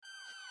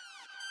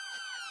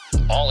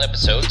All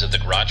episodes of the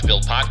Garage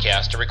Build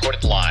podcast are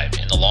recorded live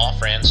in the Law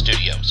Fran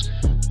Studios.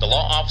 The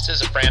law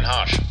offices of Fran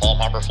Hosch, Palm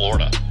Harbor,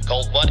 Florida.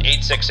 Call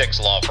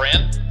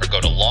 1-866-LAW-FRAN or go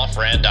to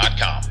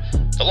lawfran.com.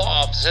 The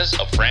law offices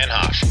of Fran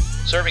Hosch,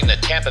 serving the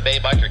Tampa Bay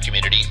biker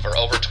community for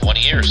over 20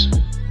 years.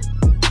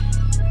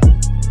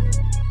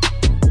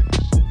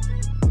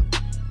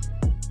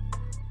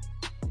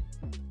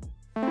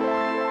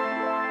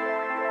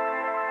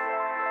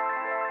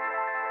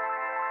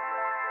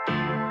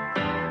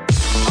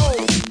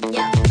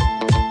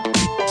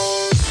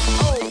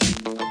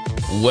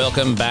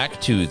 Welcome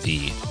back to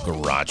the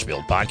Garage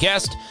Build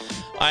podcast.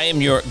 I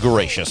am your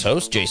gracious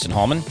host, Jason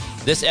Hallman.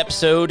 This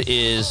episode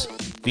is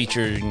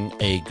featuring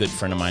a good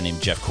friend of mine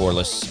named Jeff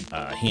Corliss.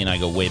 He and I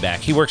go way back.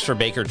 He works for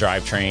Baker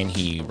Drivetrain.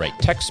 He writes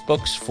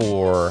textbooks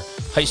for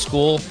high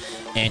school,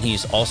 and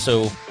he's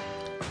also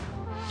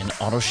an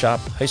auto shop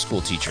high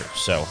school teacher.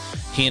 So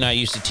he and I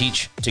used to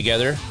teach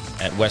together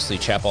at Wesley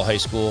Chapel High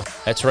School.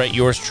 That's right,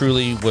 yours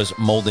truly was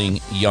molding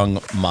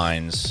young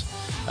minds.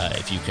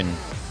 If you can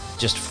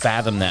just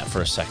fathom that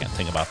for a second.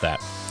 Think about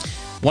that.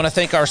 Want to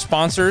thank our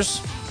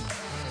sponsors,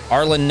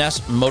 Arlen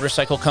Ness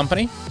Motorcycle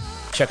Company.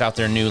 Check out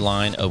their new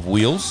line of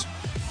wheels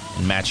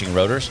and matching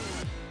rotors.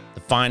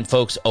 The fine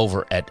folks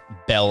over at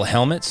Bell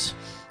Helmets.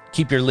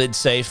 Keep your lid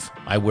safe.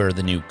 I wear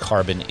the new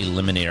Carbon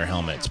Eliminator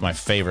helmet. It's my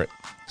favorite.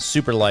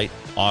 Super light,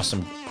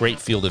 awesome, great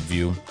field of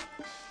view.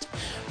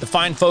 The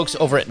fine folks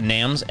over at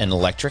NAMS and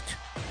Electric,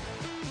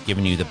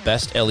 giving you the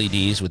best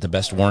LEDs with the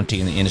best warranty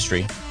in the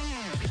industry.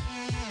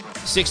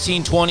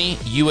 1620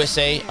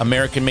 USA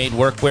American-made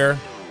workwear.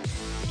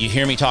 You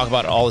hear me talk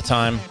about it all the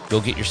time.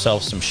 Go get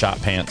yourself some shop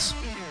pants.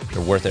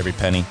 They're worth every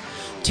penny.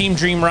 Team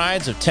Dream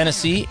Rides of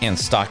Tennessee and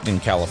Stockton,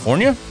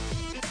 California.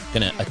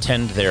 Going to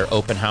attend their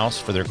open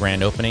house for their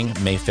grand opening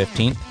May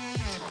 15th.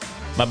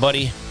 My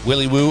buddy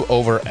Willie Woo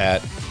over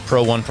at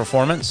Pro One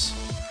Performance.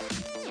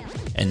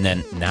 And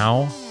then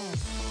now,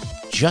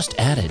 just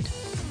added,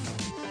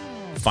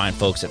 fine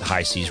folks at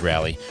High Seas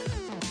Rally.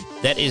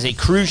 That is a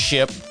cruise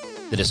ship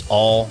that is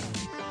all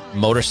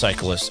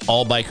motorcyclists,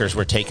 all bikers.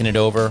 We're taking it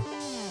over.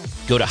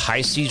 Go to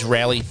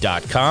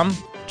highseasrally.com.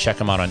 Check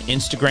them out on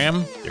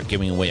Instagram. They're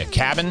giving away a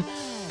cabin,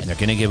 and they're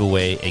going to give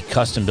away a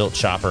custom-built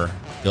chopper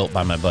built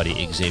by my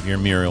buddy Xavier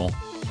Muriel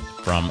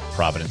from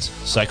Providence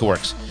Cycle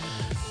Works.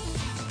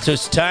 So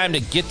it's time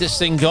to get this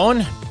thing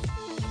going.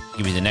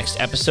 Give you the next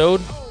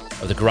episode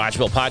of the Garage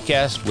Built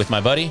podcast with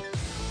my buddy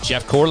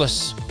Jeff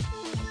Corliss.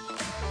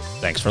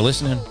 Thanks for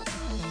listening.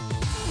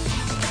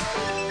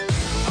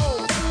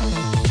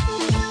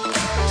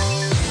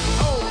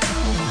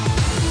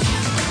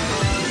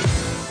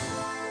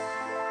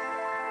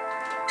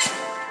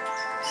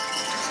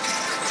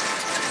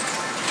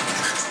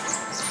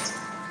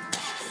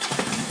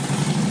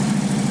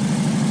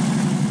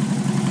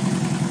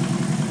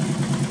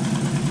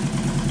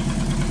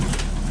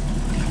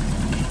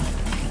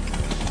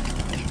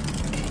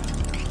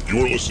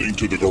 You're listening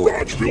to the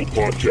Garage Build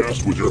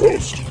podcast with your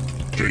host,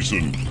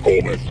 Jason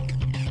Hallman.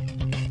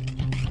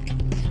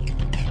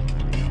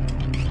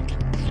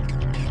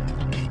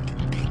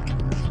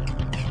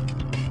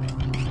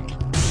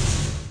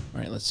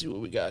 All right, let's see what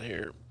we got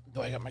here.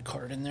 Do I got my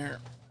card in there?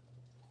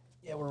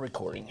 Yeah, we're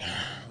recording.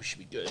 We should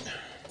be good.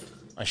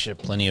 I should have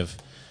plenty of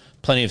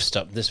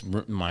stuff.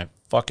 My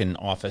fucking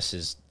office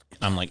is.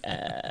 I'm like,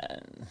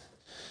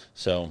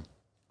 So,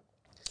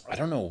 I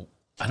don't know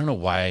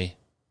why.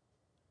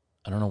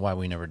 I don't know why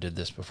we never did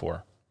this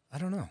before. I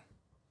don't know.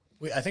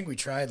 I think we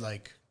tried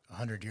like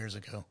 100 years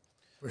ago.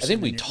 I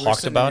think we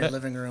talked about it.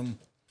 Living room,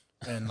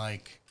 and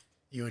like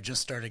you had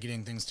just started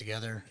getting things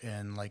together,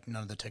 and like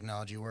none of the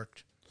technology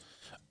worked.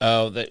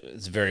 Oh,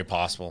 it's very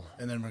possible.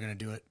 And then we're gonna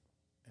do it,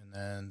 and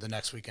then the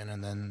next weekend,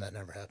 and then that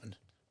never happened.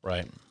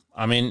 Right.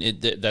 I mean,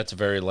 that's a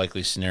very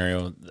likely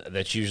scenario.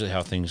 That's usually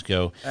how things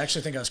go. I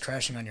actually think I was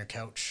crashing on your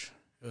couch.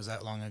 It was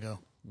that long ago.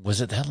 Was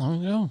it that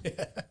long ago?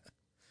 Yeah.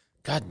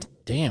 God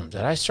damn,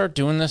 did I start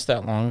doing this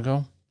that long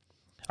ago?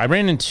 I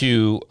ran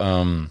into,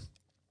 I'm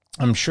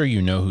sure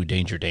you know who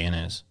Danger Dan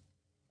is.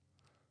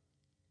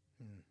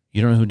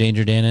 You don't know who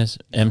Danger Dan is?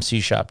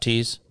 MC Shop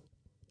Tees?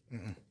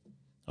 Mm-mm.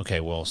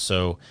 Okay, well,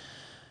 so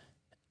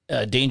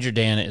Danger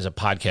Dan is a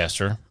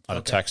podcaster out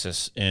of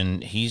Texas,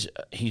 and he's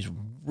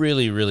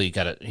really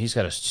got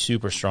a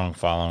super strong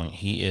following.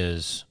 He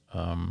is,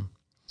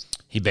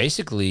 he's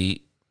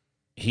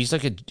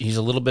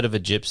a little bit of a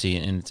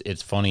gypsy, and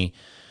it's funny,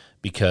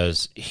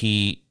 because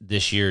he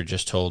basically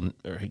just told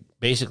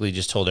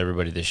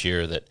everybody this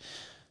year that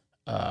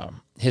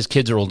his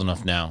kids are old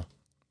enough now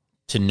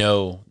to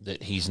know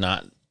that he's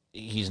not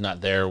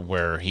there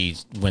where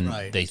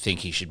they think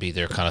he should be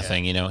there, kind of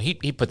thing. You know, he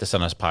put this on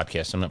his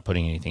podcast. I'm not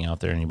putting anything out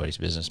there in anybody's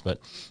business, but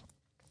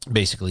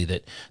basically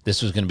that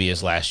this was going to be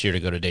his last year to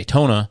go to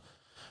Daytona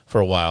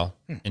for a while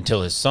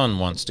until his son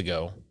wants to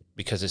go.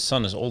 Because his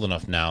son is old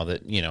enough now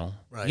that, you know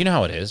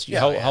how it is.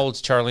 How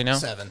old's Charlie now?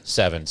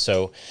 7.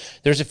 So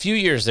there's a few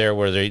years there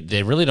where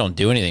they really don't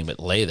do anything but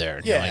lay there.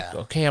 And you're like,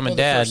 okay, I'm a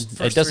dad.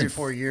 First 3 or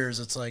 4 years,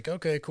 it's like,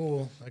 okay,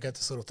 cool. I got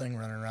this little thing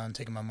running around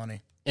taking my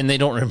money. And they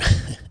don't remember.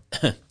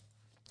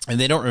 and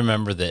they don't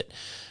remember that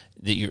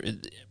you're.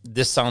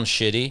 This sounds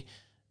shitty,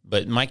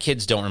 but my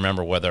kids don't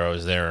remember whether I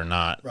was there or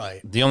not. Right.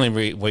 The only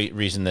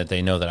reason that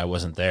they know that I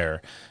wasn't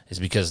there is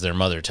because their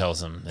mother tells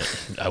them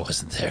that I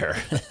wasn't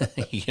there.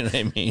 You know what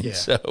I mean? Yeah.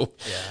 So,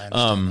 Yeah, I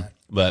understand that.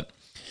 but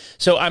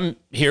so I'm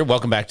here.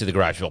 Welcome back to the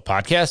Garageville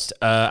podcast.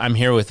 I'm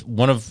here with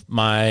one of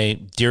my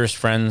dearest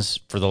friends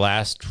for the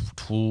last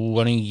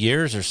 20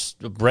 years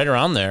or right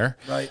around there.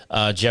 Right.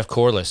 Jeff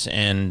Corliss.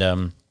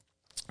 And,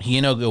 he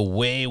and I go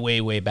way,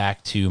 way, way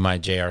back to my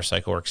JR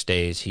CycleWorks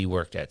days. He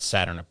worked at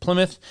Saturn at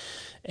Plymouth,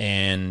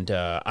 and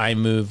I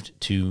moved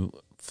to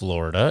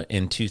Florida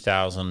in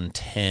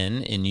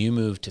 2010, and you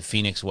moved to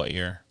Phoenix what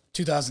year?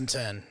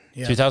 2010.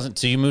 Yeah. 2000.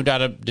 So you moved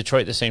out of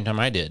Detroit the same time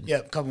I did.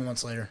 Yep. A couple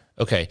months later.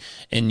 Okay,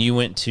 and you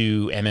went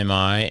to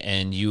MMI,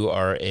 and you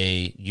are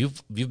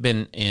you've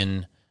been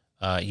in.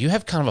 You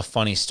have kind of a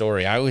funny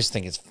story. I always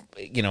think it's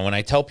when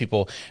I tell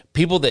people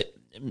that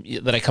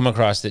I come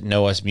across that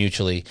know us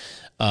mutually.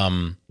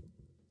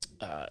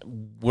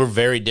 We're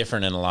very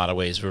different in a lot of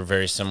ways. We're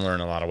very similar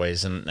in a lot of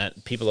ways, and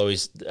that people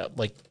always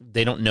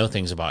they don't know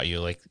things about you.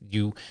 Like,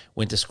 you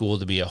went to school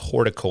to be a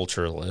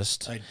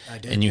horticulturalist. I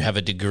did. And you have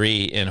a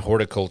degree in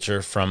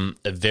horticulture from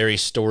a very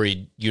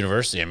storied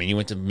university. I mean, you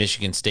went to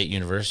Michigan State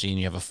University, and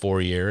you have a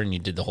 4-year, and you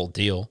did the whole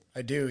deal.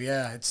 I do.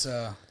 Yeah. It's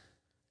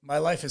my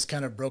life is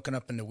kind of broken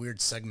up into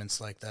weird segments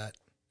like that,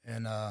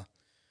 and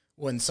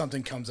when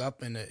something comes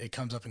up and it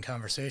comes up in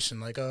conversation,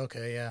 like, oh,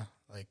 okay, yeah,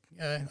 like,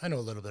 yeah, I know a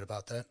little bit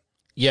about that.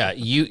 Yeah,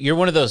 you're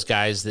one of those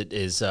guys that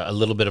is a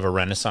little bit of a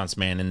Renaissance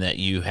man in that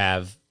you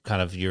have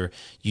kind of your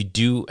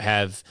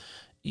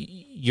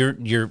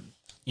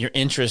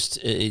interest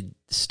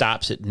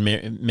stops at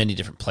many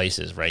different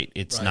places, right?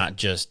 It's Right. not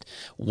just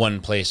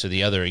one place or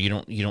the other. You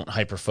don't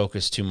hyper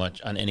focus too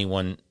much on any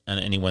one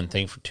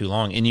thing for too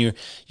long. And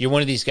you're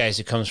one of these guys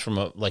who comes from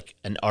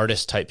an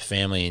artist type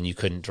family, and you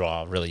can't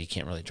really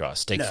draw a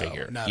stick No,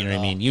 figure. not You know at what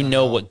I mean? all. You Not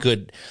know at all. what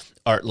good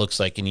art looks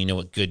like, and you know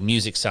what good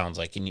music sounds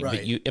like, and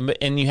Right.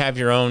 you have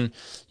your own.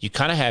 You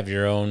kind of have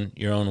your own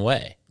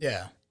way.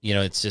 Yeah.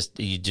 It's just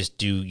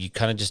you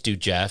kind of just do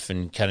Jeff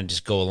and kind of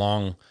just go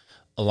along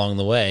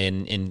the way,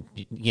 and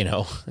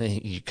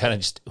you kind of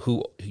just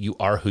who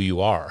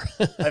you are.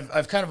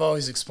 I've kind of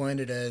always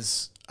explained it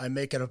as I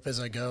make it up as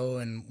I go,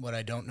 and what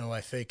I don't know, I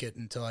fake it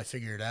until I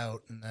figure it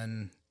out, and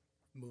then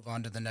move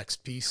on to the next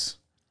piece.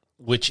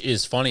 Which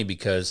is funny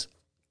because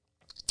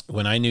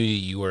when I knew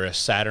you were a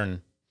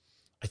Saturn,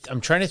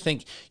 I'm trying to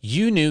think.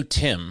 You knew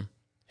Tim,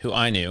 who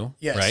I knew,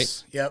 Yes.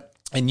 right? Yep.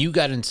 And you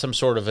got in some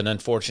sort of an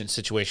unfortunate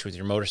situation with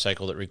your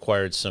motorcycle that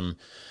required some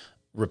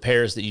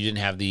repairs that you didn't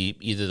have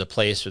either the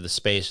place or the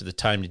space or the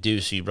time to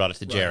do. So you brought it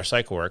to JR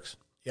CycleWorks,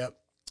 Yep.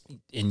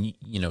 and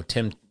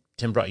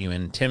Tim brought you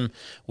in.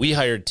 We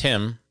hired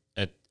Tim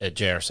at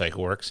JR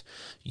CycleWorks.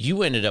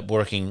 You ended up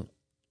working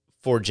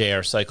for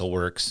JR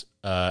CycleWorks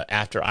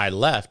after I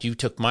left. You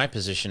took my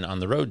position on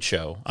the road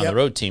show on Yep. the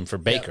road team for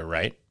Baker,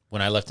 right?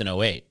 When I left in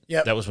 2008.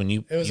 Yep. That was when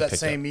you. It was you that picked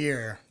same up.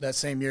 year. That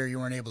same year you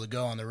weren't able to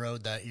go on the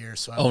road that year.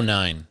 So I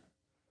 09.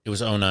 It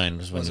was 09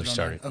 was when Was we it 09?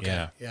 started. Okay,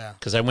 Yeah. yeah.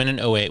 Because I went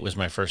in 08 was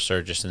my first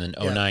Surgis, and then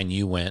 09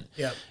 you went.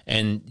 Yep.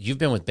 And you've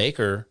been with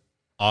Baker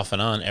off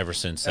and on ever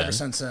since then. Ever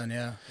since then,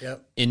 yeah.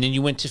 Yep. And then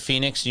you went to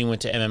Phoenix, and you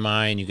went to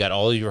MMI, and you got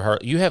all of your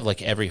you have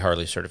like every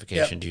Harley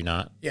certification, do you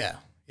not? Yeah.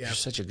 Yeah. You're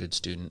such a good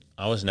student.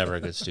 I was never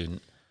a good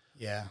student.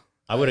 Yeah.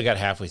 I would have got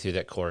halfway through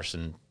that course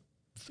and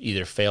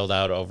either failed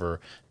out over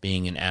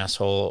being an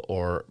asshole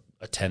or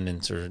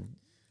attendance or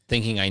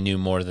thinking I knew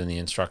more than the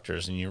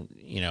instructors. And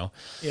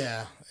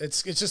Yeah.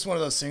 It's just one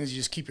of those things. You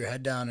just keep your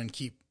head down and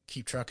keep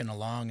trucking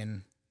along,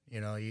 and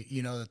you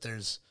know that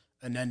there's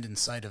an end in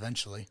sight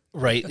eventually.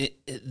 right.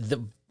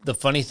 The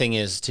funny thing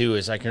is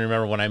I can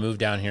remember when I moved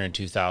down here in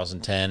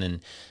 2010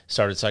 and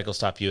started Cycle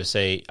Stop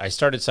USA. I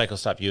started Cycle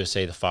Stop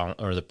USA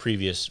the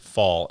previous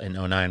fall in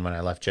 09 when I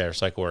left JR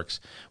CycleWorks.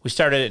 We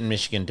started it in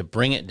Michigan to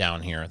bring it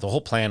down here. The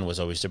whole plan was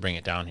always to bring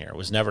it down here. It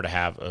was never to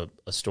have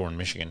a store in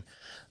Michigan.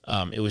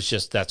 It was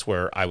just that's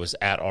where I was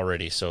at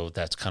already. So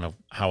that's kind of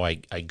how I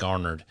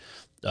garnered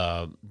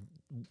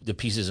the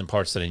pieces and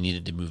parts that I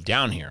needed to move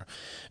down here.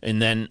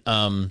 And then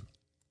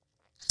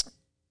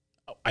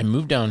I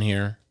moved down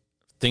here.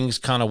 Things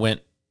kind of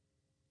went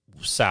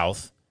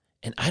south,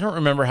 and I don't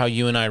remember how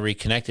you and I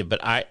reconnected, but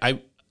I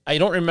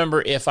don't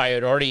remember if I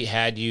had already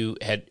you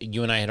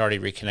and I had already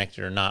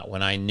reconnected or not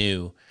when I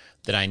knew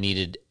that I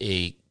needed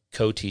a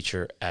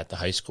co-teacher at the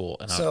high school.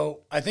 And So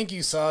I think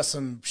you saw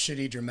some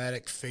shitty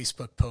dramatic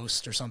Facebook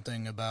post or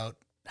something about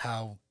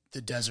how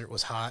the desert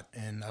was hot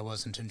and I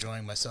wasn't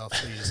enjoying myself.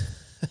 So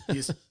you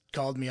just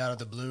called me out of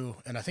the blue,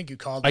 and I think you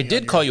called me. I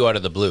did call you out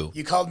of the blue.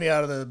 You called me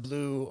out of the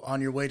blue on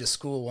your way to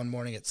school one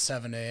morning at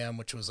 7 a.m.,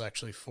 which was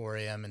actually 4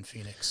 a.m. in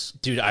Phoenix.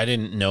 Dude, I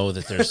didn't know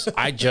that there's.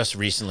 I just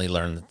recently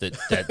learned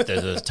that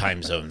there's a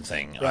time zone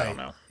thing. I don't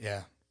know.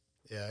 Yeah,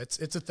 it's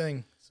a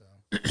thing. So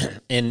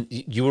And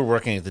you were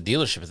working at the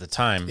dealership at the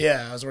time.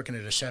 yeah, I was working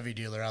at a Chevy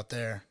dealer out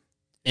there.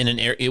 In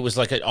it was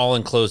like an all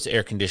enclosed,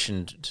 air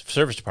conditioned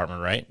service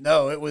department, right?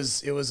 No, it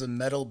was a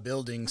metal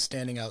building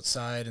standing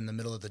outside in the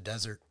middle of the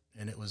desert.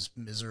 and it was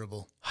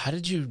miserable. How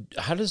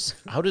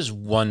does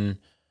one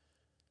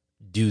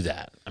do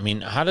that? I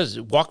mean,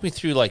 walk me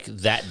through like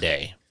that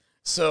day.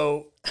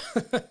 So,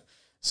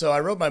 so I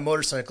rode my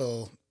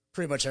motorcycle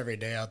pretty much every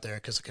day out there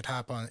because I could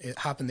hop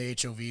in the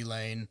HOV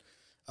lane.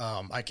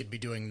 I could be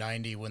doing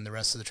 90 when the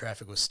rest of the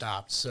traffic was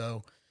stopped.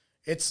 So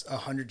it's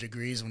 100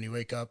 degrees when you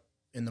wake up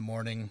in the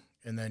morning,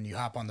 and then you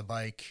hop on the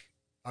bike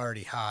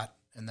already hot,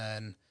 and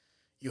then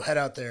you head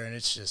out there, and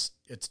it's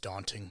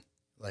daunting.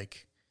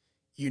 Like,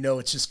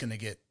 it's just going to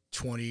get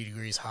 20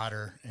 degrees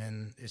hotter,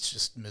 and it's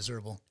just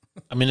miserable.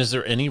 I mean, is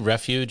there any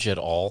refuge at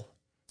all?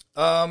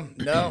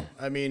 No.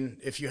 I mean,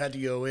 if you had to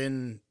go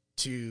in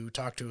to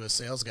talk to a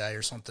sales guy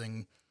or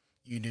something,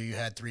 you knew you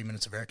had 3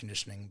 minutes of air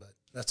conditioning, but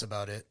that's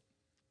about it.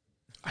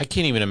 I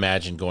can't even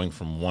imagine going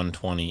from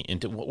 120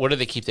 into, what do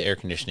they keep the air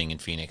conditioning in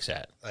Phoenix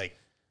at? Like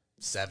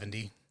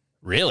 70.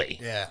 Really?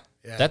 Yeah.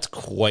 That's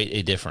quite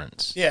a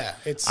difference. Yeah.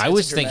 I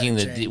was thinking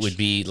that change. it would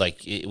be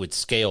like, it would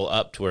scale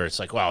up to where it's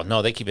like, wow,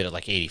 no, they keep it at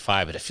like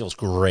 85, but it feels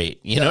great.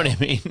 You know what I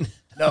mean?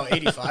 No,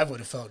 85 would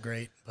have felt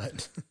great,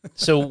 but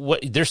So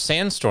there's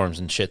sandstorms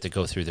and shit that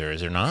go through there,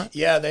 is there not?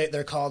 yeah,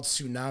 they're called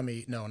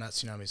tsunami. No, not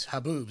tsunamis.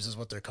 Haboobs is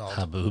what they're called.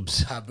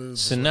 Haboobs.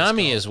 Haboobs.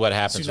 Tsunami is what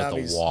happens with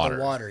Tsunami's the water.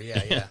 The water,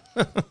 yeah.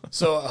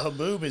 So a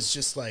haboob is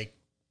just like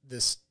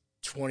this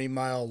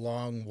 20-mile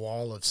long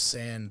wall of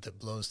sand that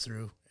blows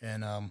through,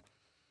 and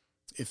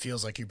it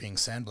feels like you're being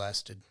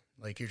sandblasted.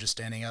 Like you're just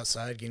standing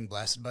outside getting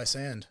blasted by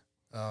sand.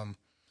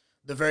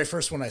 The very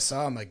first one I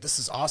saw, I'm like, this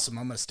is awesome.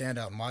 I'm going to stand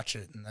out and watch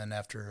it. And then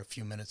after a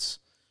few minutes,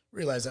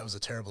 realized that was a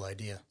terrible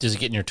idea. Does it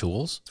get in your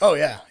tools? Oh,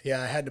 yeah.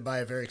 Yeah, I had to buy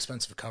a very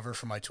expensive cover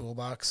for my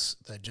toolbox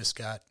that just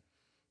got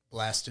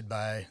blasted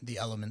by the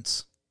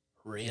elements.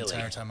 Really? The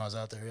entire time I was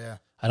out there, yeah.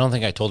 I don't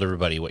think I told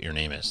everybody what your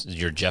name is.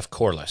 You're Jeff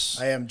Corliss.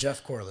 I am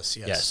Jeff Corliss,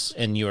 yes. Yes,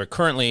 and you are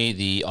currently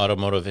the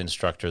automotive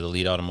instructor, the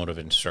lead automotive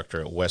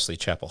instructor at Wesley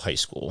Chapel High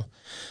School.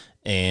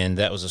 And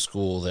that was a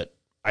school that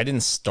I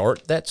didn't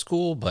start that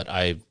school, but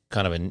I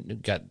kind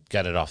of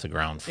got it off the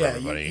ground for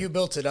everybody. You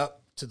built it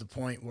up to the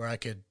point where I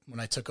could, when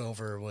I took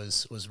over,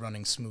 was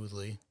running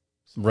smoothly.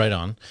 Right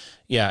on.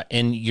 Yeah,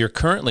 and you're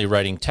currently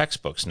writing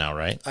textbooks now,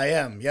 right? I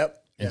am, yep.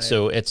 And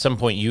so at some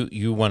point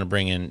you want to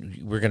bring in,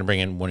 we're going to bring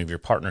in one of your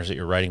partners that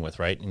you're writing with,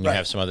 right? And you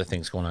have some other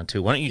things going on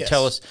too. Why don't you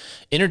tell us,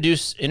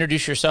 introduce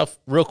yourself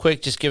real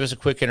quick, just give us a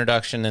quick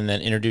introduction and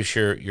then introduce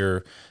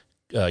your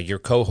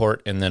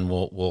cohort, and then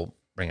we'll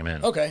bring them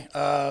in. Okay.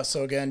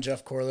 So again,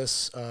 Jeff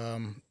Corliss,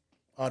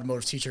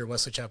 automotive teacher at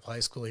Wesley Chapel High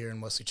School here in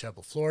Wesley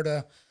Chapel,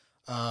 Florida.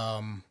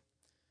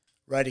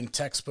 Writing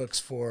textbooks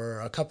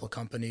for a couple of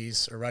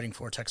companies, or writing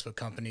for textbook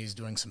companies,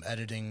 doing some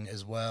editing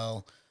as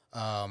well.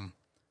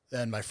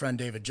 Then my friend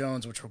David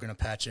Jones, which we're going to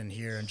patch in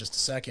here in just a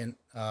second,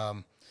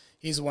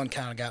 he's the one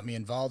kind of got me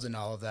involved in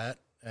all of that.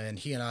 And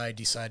he and I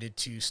decided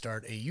to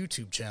start a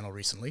YouTube channel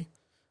recently,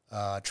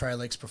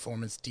 Tri-Lakes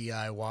Performance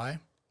DIY.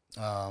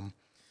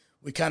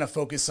 We kind of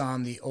focus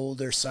on the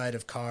older side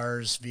of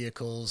cars,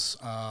 vehicles,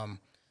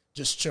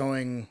 just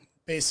showing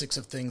basics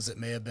of things that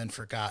may have been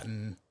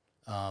forgotten,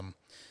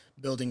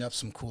 building up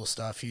some cool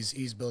stuff.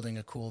 He's building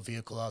a cool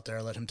vehicle out there.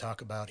 I let him talk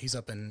about. He's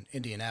up in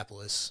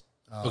Indianapolis.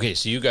 Okay,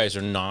 so you guys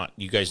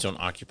don't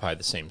occupy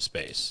the same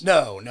space.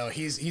 No,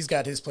 he's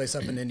got his place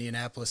up in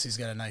Indianapolis. He's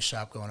got a nice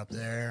shop going up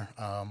there.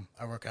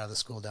 I work out of the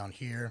school down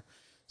here,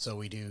 so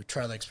we do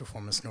Tri-Lakes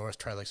Performance North,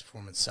 Tri-Lakes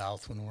Performance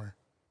South when we're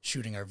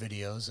shooting our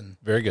videos. And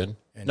very good.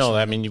 And no,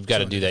 I mean, you've got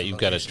to do that. You've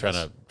got to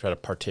locations. try to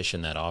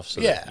partition that off.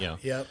 So Yeah,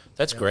 that, yep.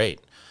 That's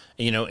great.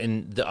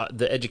 And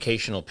the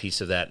educational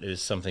piece of that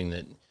is something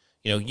that,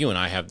 you and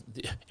I have,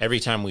 every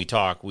time we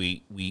talk,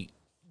 we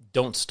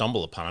don't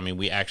stumble upon. I mean,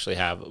 we actually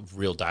have a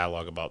real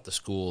dialogue about the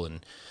school,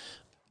 and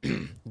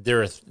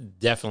there are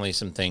definitely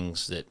some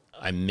things that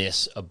I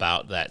miss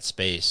about that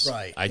space.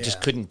 Right. I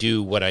just couldn't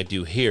do what I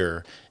do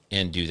here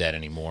and do that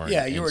anymore.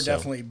 Yeah, you were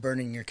definitely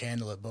burning your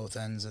candle at both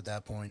ends at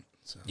that point.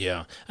 So.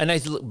 Yeah,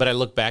 but I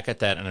look back at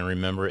that and I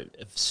remember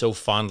it so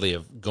fondly,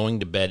 of going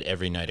to bed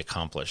every night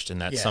accomplished,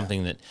 and that's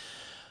something that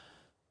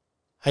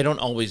I don't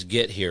always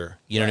get here.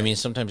 You know what I mean?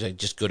 Sometimes I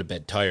just go to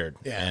bed tired,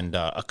 and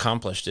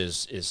accomplished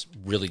is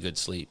really good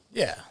sleep.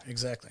 Yeah,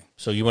 exactly.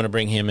 So you want to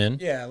bring him in?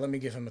 Yeah, let me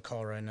give him a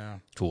call right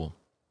now. Cool.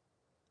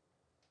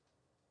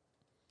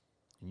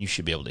 You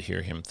should be able to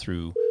hear him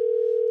through.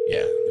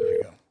 Yeah, there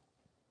you go.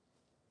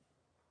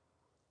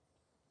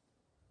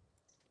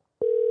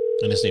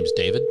 And his name's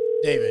David?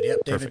 David, yep,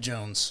 David Perfect.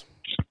 Jones.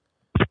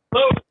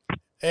 Hello.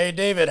 Hey,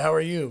 David, how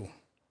are you?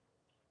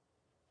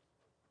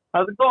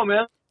 How's it going,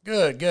 man?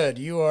 Good.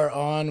 You are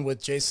on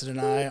with Jason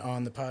and I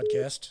on the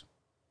podcast.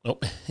 Oh,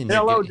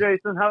 Hello,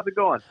 Jason. How's it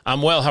going?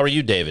 I'm well. How are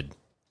you, David?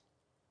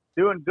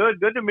 Doing good.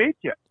 Good to meet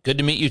you. Good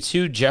to meet you,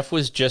 too. Jeff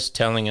was just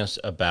telling us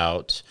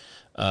about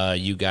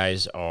you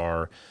guys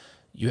are...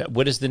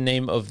 what is the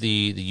name of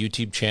the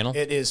YouTube channel?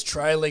 It is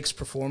Tri-Lakes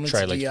Performance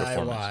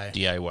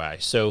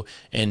DIY. So,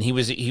 and he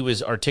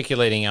was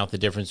articulating out the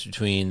difference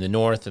between the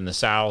North and the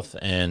South,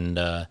 and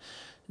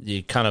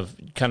the kind of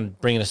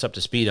bringing us up to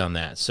speed on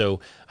that.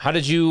 So, how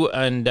did you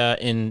and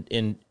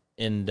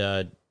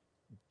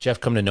Jeff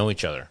come to know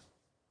each other?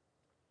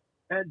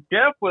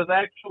 Jeff was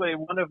actually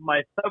one of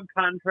my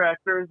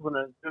subcontractors when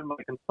I was doing my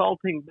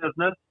consulting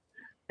business.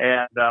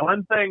 And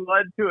one thing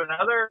led to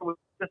another. We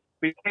just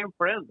became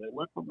friends. It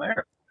went from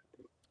there.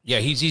 Yeah,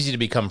 he's easy to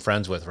become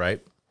friends with,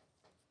 right?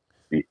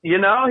 You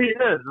know, he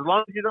is. As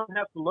long as you don't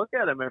have to look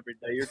at him every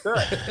day, you're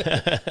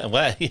good.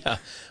 Well, yeah.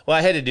 Well,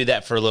 I had to do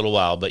that for a little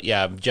while, but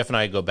yeah, Jeff and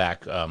I go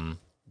back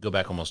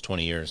almost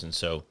 20 years, and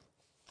so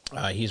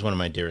he's one of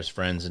my dearest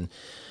friends. And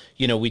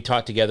you know, we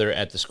taught together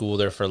at the school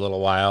there for a little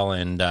while,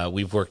 and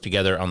we've worked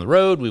together on the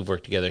road. We've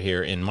worked together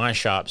here in my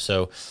shop.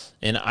 So,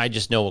 and I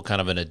just know what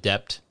kind of an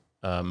adept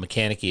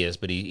mechanic he is.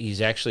 But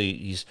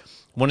he's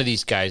one of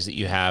these guys that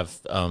you have.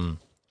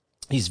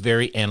 He's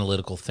very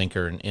analytical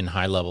thinker in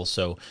high level.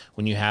 So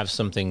when you have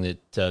something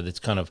that's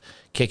kind of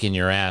kicking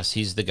your ass,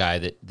 he's the guy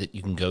that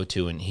you can go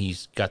to, and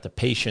he's got the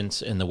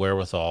patience and the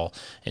wherewithal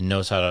and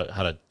knows how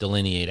to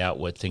delineate out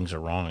what things are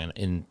wrong.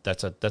 And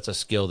that's a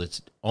skill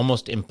that's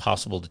almost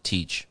impossible to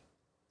teach.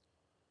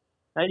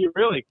 And you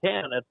really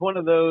can. It's one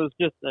of those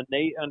just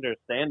innate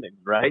understandings,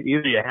 right?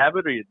 Either you have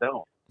it or you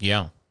don't.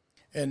 Yeah.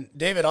 And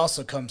David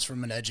also comes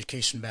from an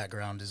education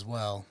background as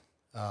well.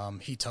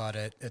 He taught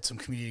at some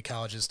community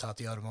colleges, taught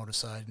the automotive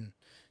side and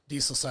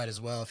diesel side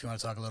as well, if you want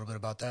to talk a little bit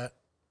about that.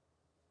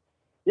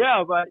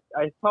 Yeah, but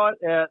I taught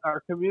at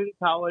our community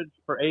college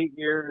for 8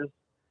 years.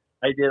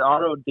 I did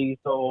auto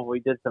diesel. We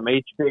did some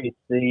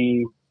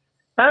HVAC,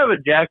 kind of a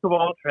jack of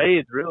all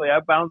trades, really. I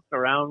bounced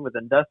around with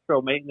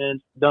industrial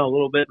maintenance, done a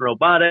little bit in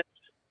robotics.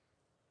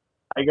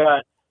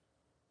 I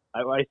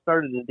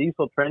started a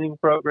diesel training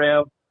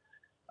program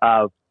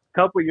a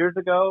couple years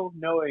ago,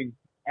 knowing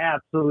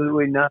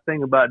absolutely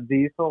nothing about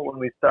diesel when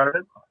we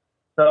started.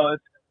 So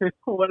it's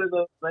one of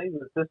those things.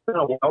 It's just been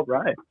a wild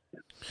ride.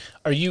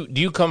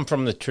 Do you come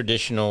from the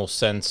traditional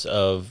sense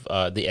of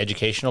the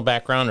educational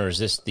background, or is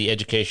this the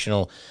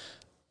educational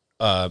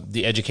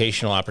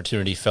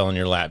opportunity fell in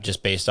your lap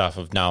just based off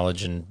of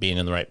knowledge and being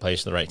in the right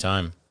place at the right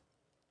time?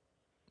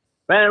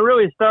 Man, it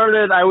really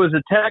started. I was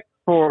a tech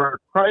for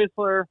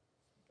Chrysler,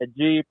 a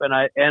Jeep,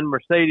 and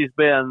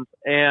Mercedes-Benz,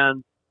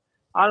 and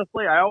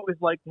honestly, I always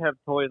like to have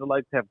toys. I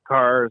like to have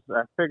cars.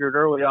 I figured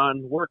early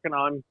on working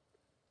on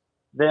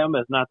them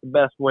is not the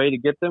best way to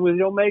get them because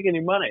you don't make any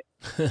money.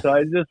 So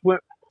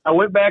I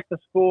went back to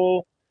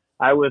school.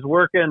 I was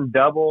working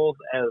doubles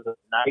as a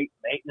night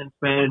maintenance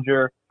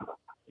manager.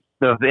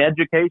 So the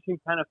education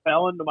kind of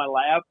fell into my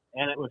lap,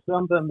 and it was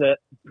something that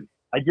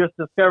I just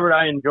discovered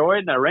I enjoyed,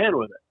 and I ran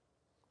with it.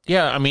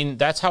 Yeah, I mean,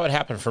 that's how it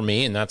happened for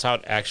me, and that's how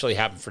it actually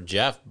happened for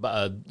Jeff,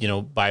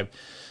 by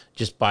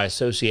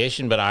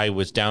association. But I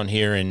was down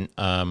here, and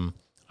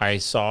I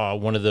saw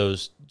one of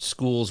those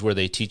schools where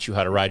they teach you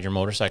how to ride your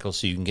motorcycle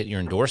so you can get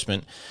your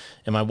endorsement.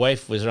 And my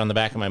wife was on the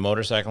back of my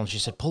motorcycle, and she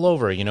said, pull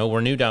over,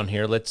 we're new down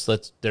here. Let's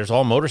there's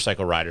all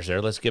motorcycle riders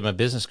there. Let's give them a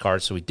business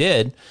card. So we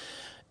did.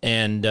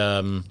 And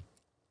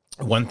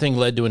one thing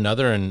led to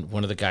another, and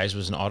one of the guys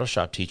was an auto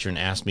shop teacher and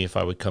asked me if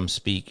I would come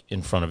speak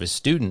in front of his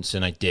students,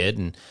 and I did.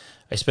 And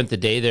I spent the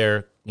day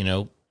there,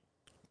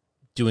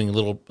 doing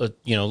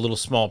little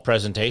small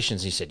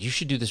presentations. He said, you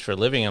should do this for a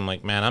living. I'm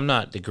like, man, I'm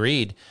not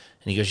degreed.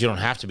 And he goes, you don't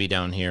have to be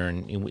down here.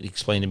 And he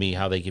explained to me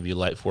how they give you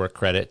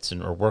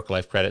work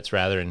life credits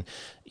rather, and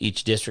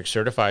each district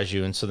certifies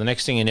you. And so the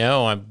next thing you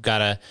know, I've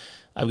got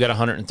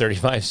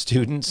 135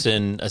 students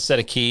and a set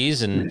of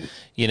keys, and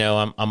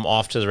I'm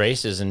off to the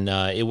races. And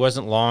it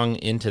wasn't long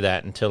into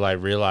that until I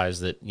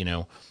realized that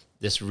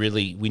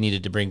we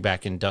needed to bring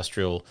back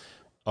industrial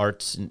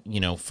arts,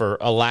 for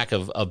a lack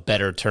of a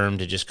better term,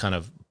 to just kind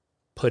of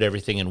put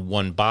everything in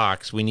one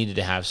box. We needed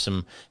to have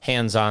some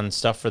hands-on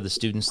stuff for the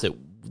students that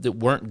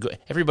weren't good.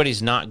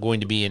 Everybody's not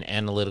going to be an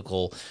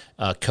analytical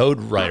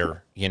code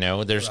writer.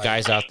 There's right.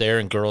 Guys out there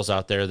and girls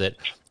out there that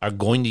are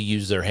going to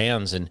use their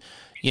hands. And,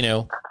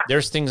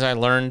 there's things I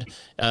learned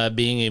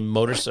being a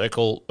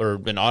motorcycle or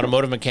an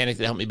automotive mechanic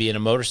that helped me be a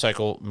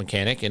motorcycle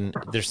mechanic. And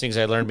there's things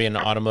I learned being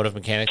an automotive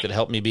mechanic that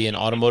helped me be an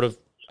automotive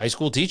high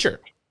school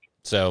teacher.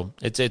 So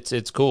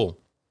it's cool.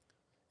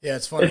 Yeah,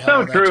 it's funny. It's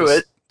so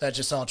true. That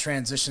just all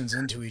transitions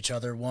into each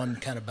other. One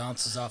kind of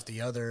bounces off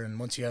the other, and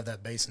once you have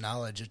that base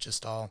knowledge, it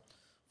just all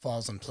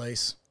falls in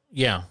place.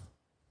 Yeah.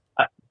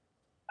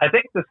 I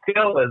think the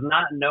skill is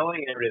not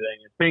knowing everything.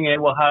 It's being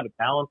able how to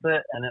balance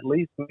it and at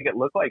least make it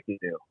look like you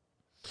do.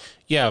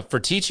 Yeah, for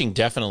teaching,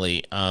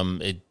 definitely.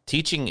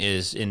 Teaching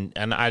is and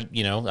I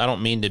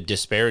don't mean to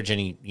disparage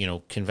any,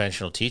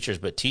 conventional teachers,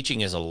 but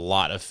teaching is a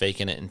lot of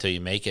faking it until you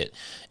make it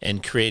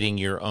and creating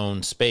your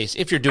own space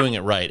if you're doing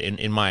it right,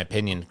 in my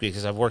opinion,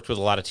 because I've worked with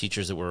a lot of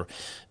teachers that were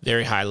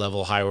very high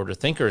level, high order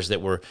thinkers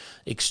that were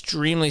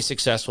extremely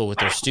successful with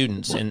their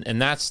students.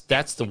 And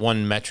that's the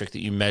one metric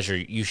that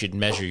you should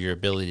measure your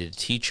ability to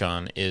teach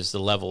on, is the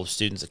level of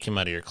students that come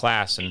out of your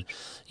class. And,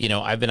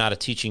 I've been out of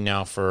teaching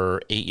now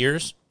for 8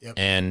 years. Yep.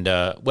 And,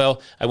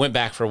 I went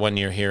back for 1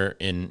 year here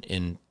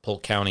in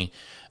Polk County.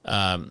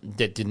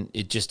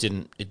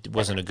 It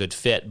wasn't a good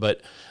fit,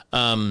 but,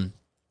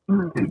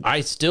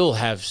 I still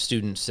have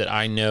students that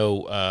I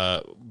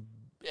know,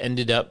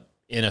 ended up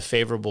in a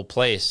favorable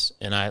place,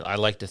 and I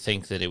like to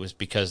think that it was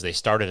because they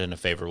started in a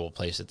favorable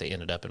place that they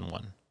ended up in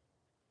one.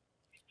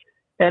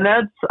 And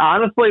that's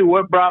honestly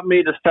what brought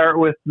me to start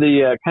with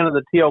the kind of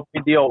the TLP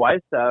DIY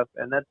stuff,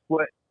 and that's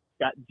what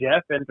got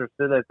Jeff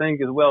interested, I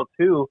think, as well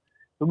too.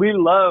 So we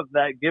love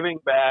that giving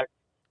back,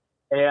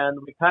 and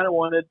we kind of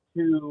wanted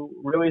to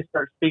really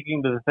start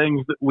speaking to the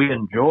things that we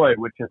enjoy,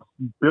 which is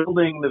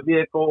building the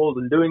vehicles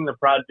and doing the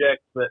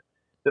projects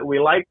that we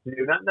like to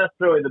do, not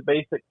necessarily the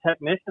basic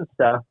technician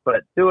stuff,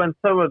 but doing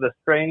some of the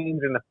strange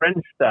and the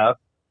fringe stuff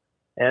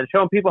and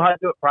showing people how to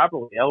do it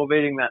properly,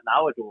 elevating that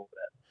knowledge a little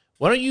bit.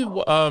 Why don't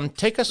you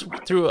take us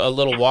through a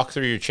little walk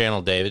through your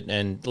channel, David,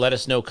 and let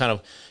us know kind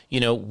of,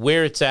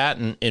 where it's at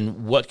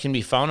and what can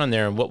be found on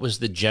there, and what was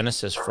the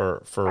genesis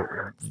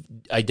for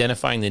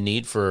identifying the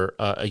need for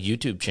a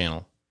YouTube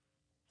channel?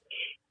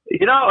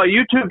 A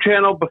YouTube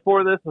channel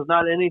before this was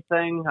not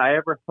anything I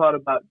ever thought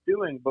about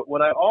doing, but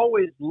what I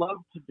always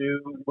loved to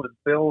do was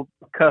build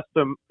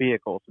custom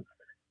vehicles,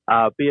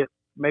 be it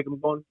make them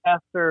going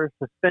faster,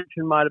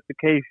 suspension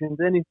modifications,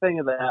 anything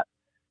of that.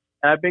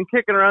 I've been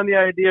kicking around the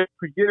idea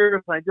for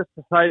years. I just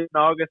decided in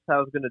August I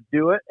was going to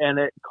do it, and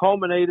it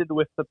culminated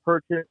with the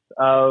purchase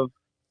of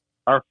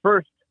our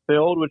first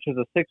build, which is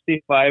a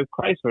 65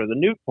 Chrysler, the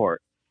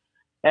Newport.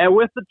 And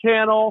with the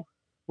channel,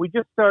 we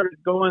just started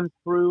going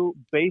through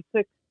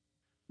basic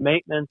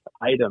maintenance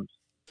items.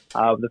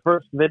 The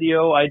first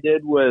video I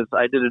did was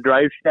I did a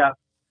drive shaft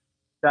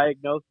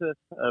diagnosis,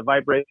 a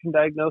vibration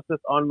diagnosis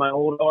on my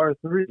old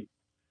R3.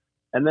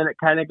 And then it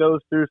kind of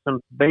goes through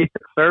some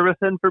basic service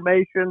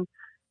information.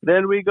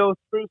 Then we go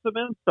through some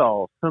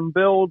installs, some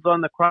builds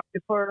on the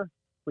Chrysler.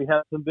 We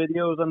have some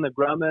videos on the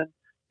Grumman.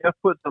 Jeff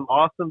put some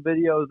awesome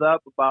videos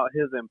up about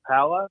his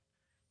Impala.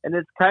 And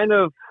it's kind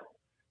of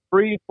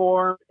free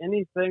form,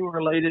 anything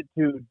related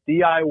to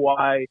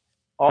DIY,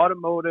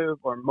 automotive,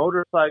 or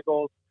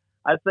motorcycles.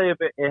 I'd say if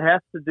it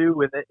has to do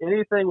with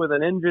anything with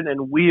an engine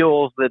and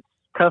wheels that's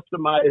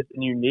customized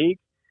and unique,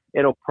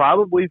 it'll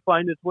probably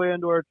find its way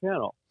into our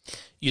channel.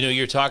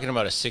 You're talking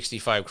about a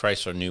 65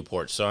 Chrysler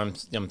Newport, so I'm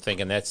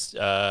thinking that's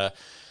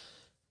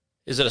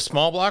is it a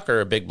small block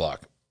or a big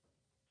block?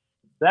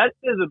 That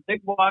is a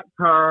big block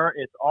car.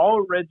 It's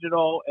all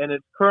original, and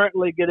it's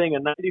currently getting a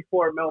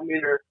 94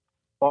 millimeter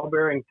ball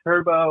bearing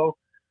turbo.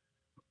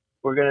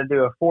 We're going to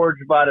do a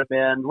forged bottom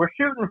end. We're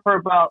shooting for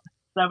about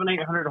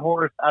 700-800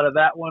 horse out of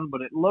that one, but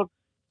it looks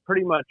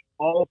pretty much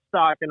all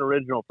stock and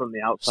original from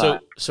the outside.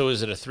 So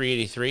is it a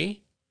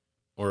 383?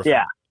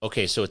 Yeah.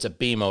 Okay, so it's a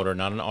B motor,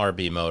 not an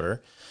RB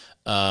motor.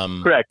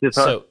 Correct. It's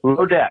a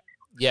low deck.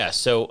 Yeah.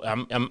 So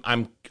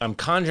I'm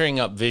conjuring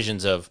up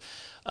visions of,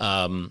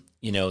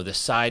 the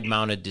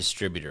side-mounted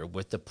distributor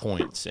with the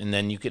points, and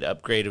then you could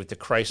upgrade it with the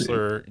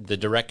Chrysler, the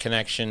direct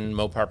connection,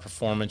 Mopar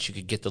Performance. You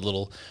could get the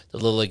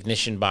little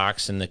ignition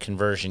box and the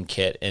conversion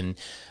kit, and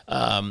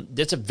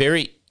that's a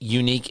very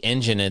unique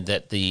engine in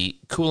that the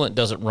coolant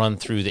doesn't run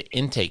through the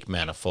intake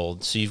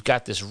manifold. So you've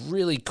got this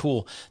really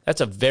cool.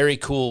 That's a very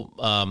cool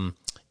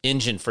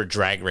engine for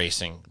drag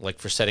racing, like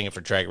for setting it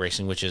for drag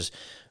racing, which is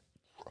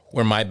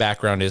where my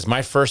background is.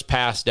 My first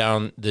pass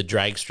down the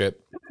drag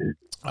strip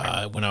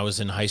when I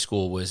was in high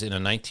school was in a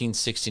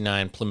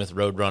 1969 Plymouth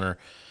Roadrunner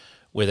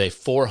with a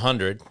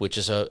 400, which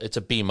is it's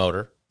a B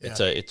motor. Yeah.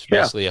 It's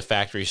basically a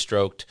factory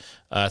stroked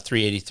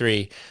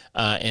 383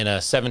 and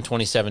a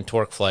 727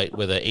 torque flight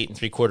with a 8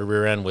 3/4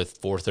 rear end with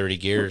 430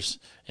 gears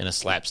and a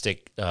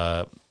slapstick,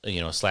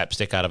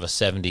 slapstick out of a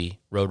 70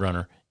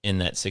 Roadrunner in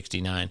that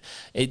 69.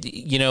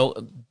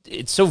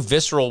 It's so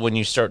visceral when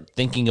you start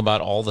thinking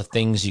about all the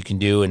things you can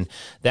do. And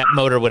that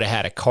motor would have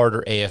had a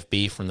Carter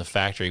AFB from the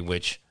factory,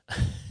 which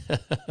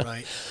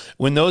right.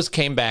 When those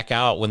came back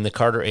out, when the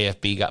Carter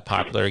AFB got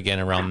popular again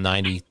around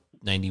 90,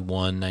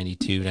 91,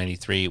 92,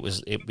 93, it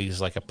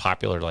was like a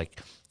popular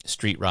like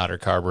street rodder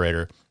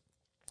carburetor.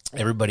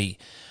 Everybody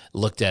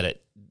looked at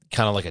it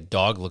kind of like a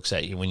dog looks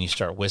at you when you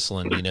start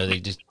whistling. They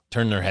just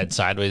turn their head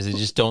sideways. They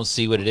just don't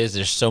see what it is.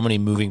 There's so many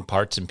moving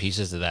parts and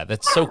pieces of that.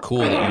 That's so cool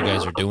that you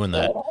guys are doing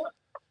that.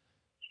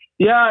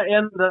 Yeah,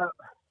 and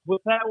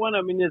with that one,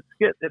 I mean, it's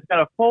got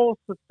a full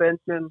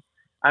suspension.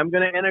 I'm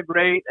going to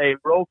integrate a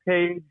roll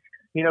cage,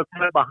 kind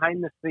of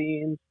behind the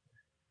scenes.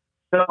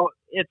 So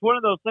it's one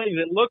of those things.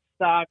 It looks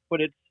stock, but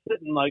it's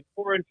sitting like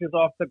 4 inches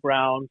off the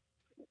ground.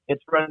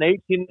 It's running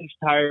 18-inch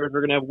tires.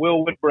 We're going to have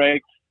wheel width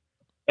brakes.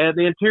 And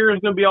the interior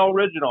is going to be all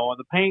original. And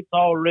the paint's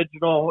all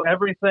original.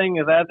 Everything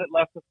is as it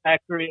left the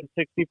factory in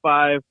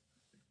 65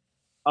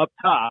 up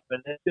top.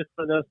 And it's just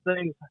one of those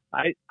things.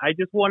 I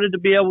just wanted to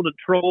be able to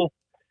troll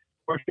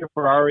Porsche,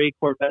 Ferrari,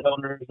 Corvette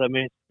owners. I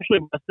mean,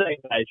 especially Mustang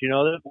guys,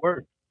 that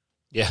works.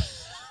 Yeah.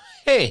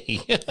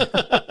 Hey.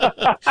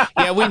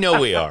 Yeah, we know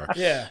we are.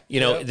 Yeah.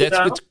 That's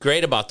what's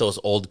great about those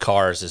old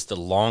cars is the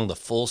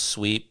full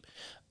sweep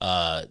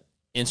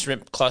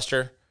instrument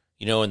cluster.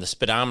 and the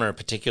speedometer,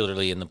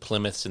 particularly in the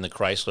Plymouths and the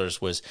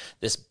Chryslers, was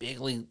this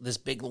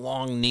big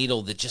long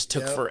needle that just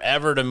took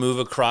forever to move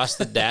across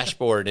the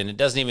dashboard, and it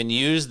doesn't even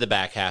use the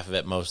back half of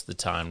it most of the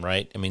time,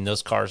 right? I mean,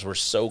 those cars were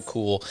so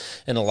cool,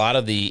 and a lot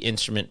of the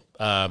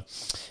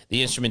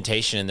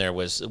instrumentation in there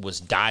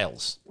was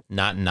dials,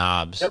 not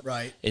knobs. Yep.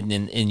 Right.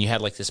 And you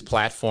had like this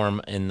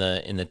platform in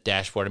the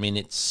dashboard. I mean,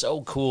 it's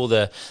so cool.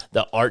 The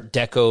Art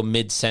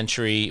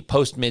Deco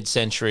post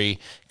mid-century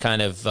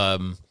kind of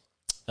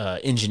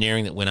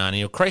engineering that went on.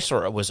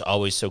 Chrysler was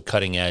always so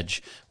cutting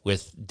edge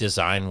with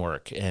design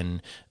work,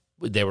 and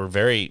they were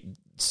very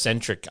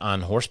centric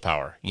on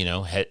horsepower.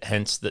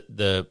 Hence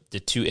the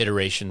two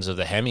iterations of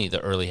the Hemi, the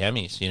early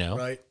Hemis.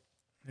 Right.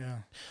 Yeah.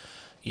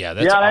 Yeah,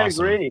 that's awesome. I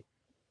agree.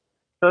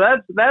 So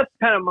that's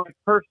kind of my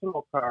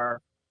personal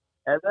car.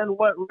 And then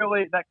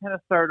that kind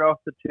of started off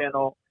the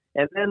channel.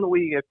 And then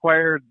we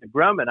acquired the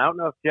Grumman. I don't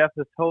know if Jeff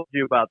has told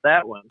you about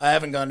that one. I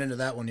haven't gone into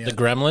that one yet. The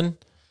Gremlin?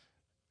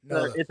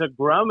 No, it's a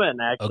Grumman,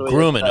 actually. A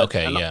Grumman,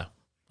 okay, yeah.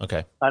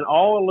 Okay. An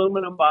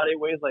all-aluminum body,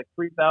 weighs like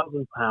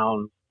 3,000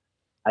 pounds.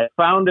 I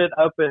found it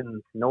up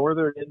in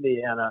northern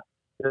Indiana.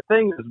 The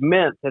thing is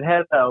mint. It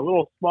had a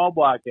little small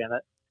block in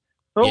it.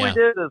 So what we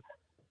did is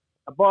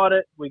I bought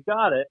it, we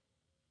got it,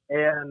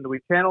 and we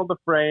channeled the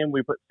frame.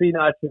 We put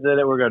C-notches in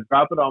it. We're going to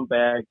drop it on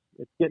bags.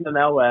 It's getting an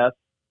LS,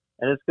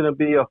 and it's going to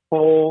be a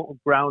full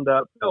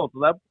ground-up build. So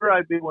that would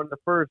probably be one of the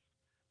first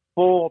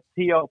full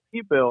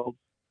TLP builds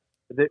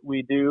that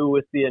we do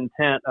with the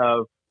intent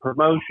of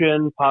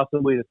promotion,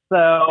 possibly to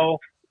sell,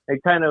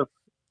 and kind of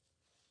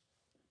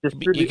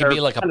distribute. It could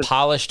be like a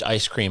polished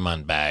ice cream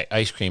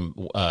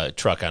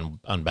truck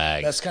on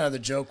bag. That's kind of the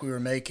joke we were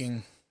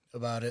making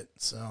about it.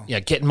 So yeah,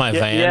 get in my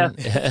van.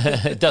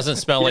 Yeah. It doesn't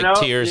smell like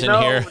tears in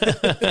here.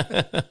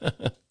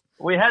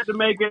 We had to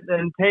make it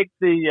and take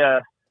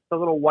the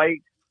little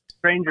white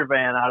Stranger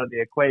van out of the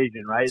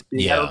equation, right? So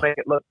you got to make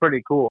it look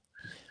pretty cool.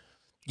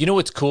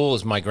 What's cool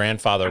is my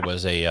grandfather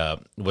was a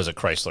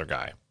Chrysler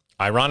guy.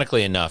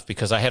 Ironically enough,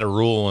 because I had a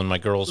rule when my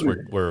girls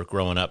were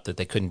growing up that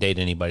they couldn't date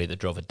anybody that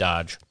drove a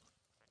Dodge.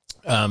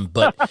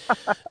 But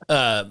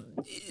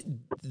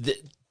the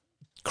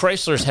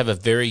Chryslers have a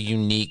very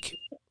unique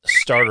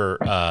starter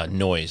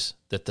noise,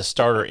 that the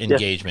starter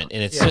engagement,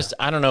 and it's just,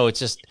 I don't know,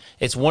 it's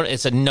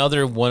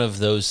another one of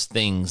those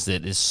things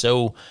that is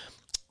so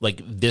like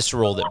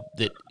visceral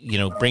that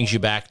brings you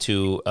back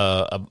to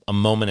a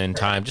moment in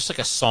time, just like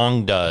a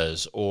song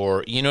does,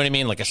 or you know what I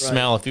mean, like a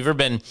smell. If you've ever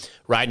been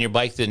riding your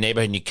bike through the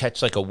neighborhood and you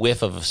catch like a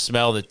whiff of a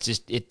smell that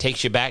just it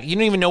takes you back, you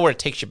don't even know where it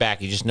takes you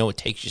back. You just know it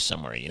takes you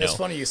somewhere. It's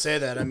funny you say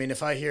that. I mean,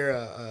 if I hear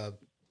a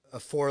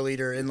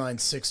 4-liter inline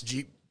 6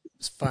 Jeep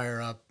fire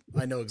up,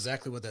 I know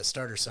exactly what that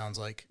starter sounds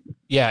like.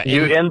 Yeah,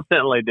 you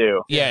instantly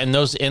do. Yeah, and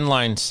those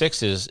inline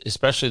 6s,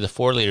 especially the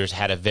 4-liters,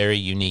 had a very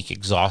unique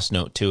exhaust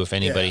note too. If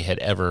anybody had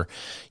ever,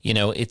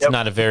 it's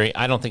not a very.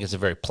 I don't think it's a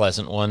very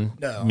pleasant one.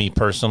 No. Me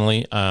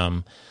personally,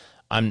 I'm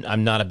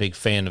not a big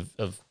fan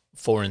of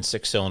 4 and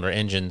 6 cylinder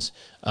engines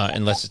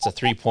unless it's a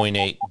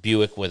 3.8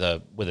 Buick with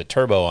a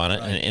turbo on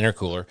it and an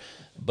intercooler.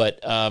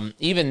 But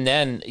even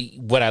then,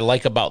 what I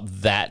like about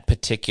that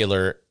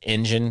particular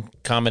engine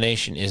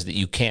combination is that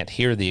you can't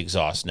hear the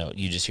exhaust note.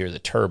 You just hear the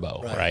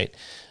turbo, right?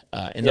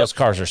 And those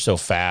cars are so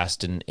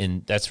fast.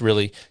 And that's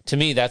really, to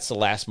me, that's the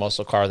last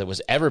muscle car that was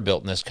ever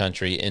built in this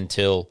country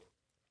until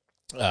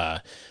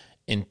Dodge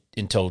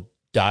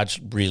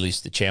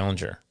released the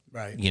Challenger.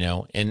 Right.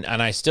 And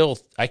I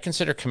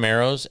consider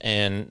Camaros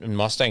and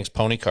Mustangs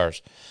pony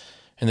cars.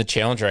 And the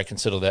Challenger, I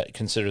consider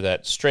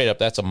that straight up,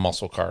 that's a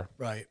muscle car.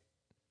 Right.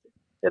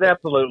 It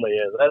absolutely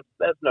is.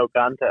 That's no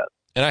contest.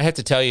 And I have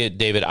to tell you,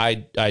 David,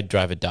 I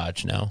drive a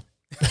Dodge now.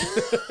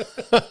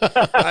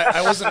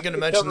 I wasn't going to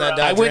mention that. Dodge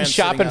I went Ram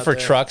shopping for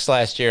there. trucks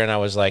last year, and I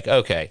was like,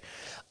 okay,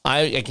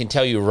 I can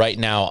tell you right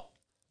now,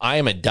 I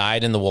am a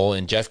dyed-in-the-wool,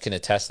 and Jeff can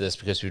attest to this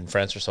because we've been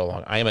friends for so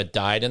long. I am a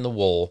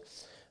dyed-in-the-wool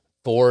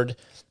Ford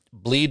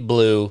bleed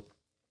blue.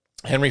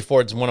 Henry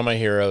Ford's one of my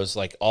heroes,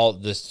 like all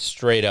this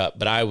straight up,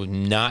 but I was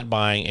not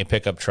buying a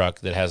pickup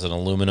truck that has an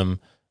aluminum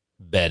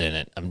bed in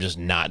it. I'm just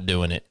not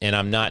doing it. And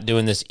I'm not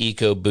doing this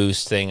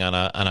EcoBoost thing on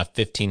a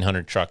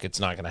 1500 truck. It's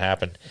not going to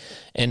happen.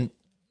 And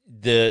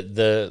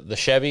the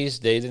Chevys,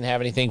 they didn't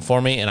have anything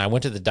for me. And I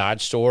went to the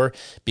Dodge store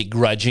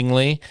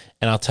begrudgingly.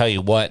 And I'll tell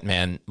you what,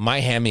 man, my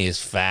Hemi is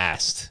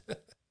fast.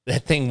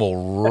 That thing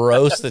will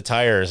roast the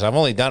tires. I've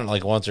only done it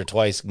like once or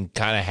twice and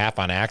kind of half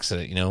on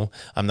accident,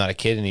 I'm not a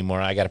kid anymore.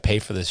 I got to pay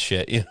for this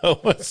shit,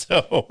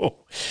 So,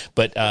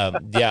 but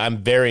I'm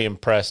very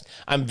impressed.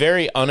 I'm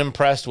very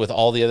unimpressed with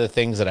all the other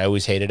things that I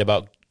always hated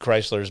about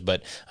Chryslers,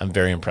 but I'm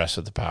very impressed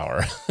with the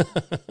power.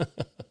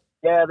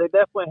 Yeah, they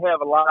definitely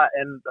have a lot.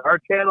 And our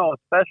channel,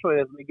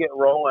 especially as we get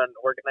rolling,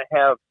 we're going to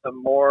have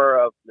some more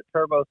of the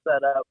turbo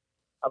setup.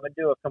 I'm going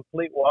to do a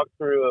complete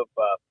walkthrough of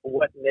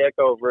what Nick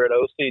over at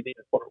OCD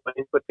Fort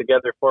Wayne put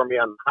together for me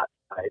on the hot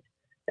side.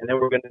 And then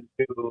we're going to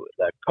do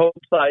the cold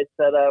side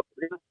setup.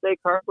 We're going to stay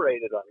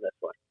carbureted on this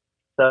one.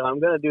 So I'm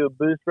going to do a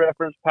boost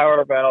reference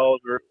power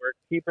valves. We're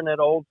keeping it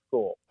old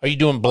school. Are you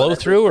doing blow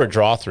through or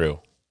draw through?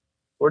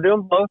 We're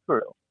doing blow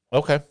through.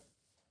 Okay.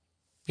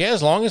 Yeah,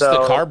 as long as So-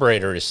 the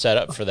carburetor is set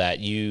up for that,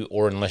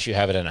 or unless you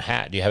have it in a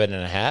hat. Do you have it in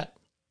a hat?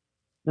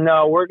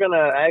 No, we're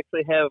gonna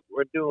actually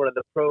we're doing one of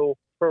the pro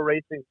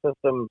racing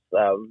systems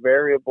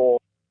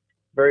variable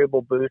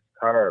boost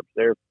carbs.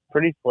 They're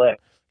pretty slick.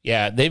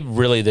 Yeah,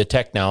 the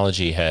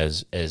technology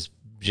has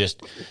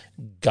just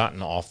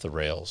gotten off the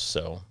rails.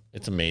 So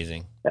it's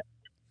amazing.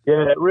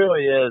 Yeah, it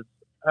really is.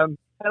 And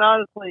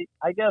honestly,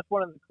 I guess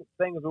one of the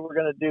things that we're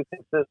going to do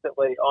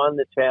consistently on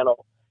the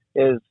channel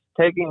is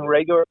taking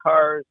regular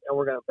cars and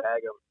we're going to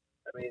bag them.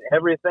 I mean,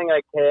 everything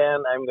I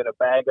can, I'm going to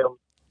bag them.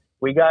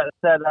 We got it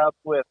set up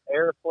with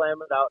Air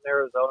Flamin' out in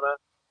Arizona,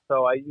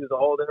 so I use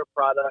all their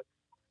products.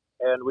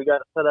 And we got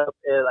it set up,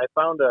 and I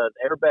found an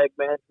airbag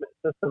management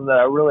system that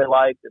I really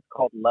liked. It's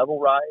called Level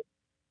Ride.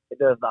 It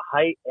does the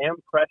height and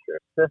pressure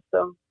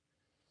system.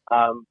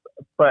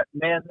 But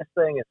man, this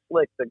thing is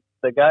slick.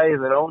 The guy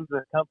that owns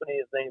the company,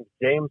 his name's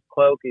James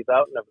Cloak. He's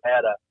out in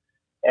Nevada.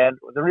 And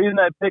the reason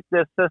I picked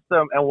this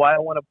system and why I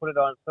want to put it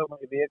on so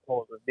many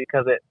vehicles is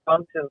because it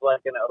functions like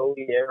an OE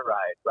air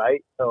ride,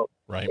 right? So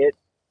Right.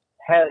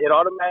 it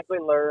automatically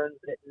learns.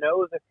 It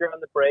knows if you're on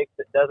the brakes.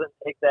 It doesn't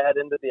take that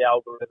into the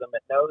algorithm.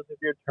 It knows if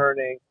you're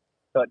turning,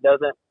 so it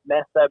doesn't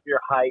mess up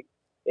your height.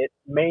 It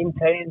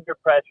maintains your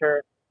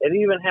pressure. It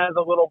even has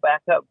a little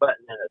backup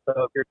button in it.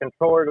 So if your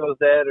controller goes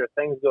dead or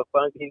things go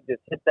funky,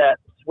 just hit that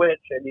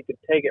switch and you can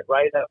take it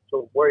right up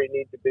to where you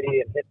need to be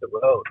and hit the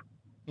road.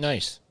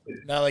 Nice.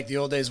 Not like the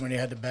old days when you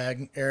had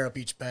to air up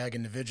each bag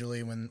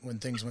individually when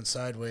things went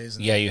sideways.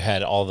 And Yeah, you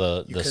had all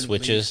the you couldn't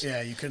switches.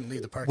 leave- you couldn't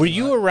leave the parking Were lot.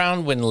 you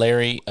around when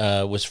Larry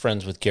was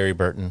friends with Gary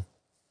Burton?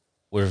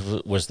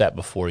 Was that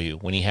before you?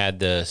 When he had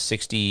the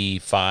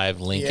 65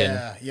 Lincoln?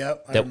 Yeah,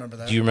 yep, I remember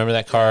that. Do you remember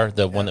that car?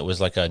 The one that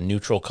was like a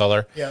neutral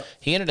color? Yep.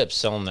 He ended up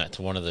selling that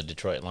to one of the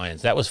Detroit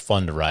Lions. That was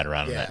fun to ride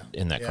around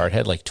in that car. It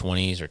had like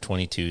 20s or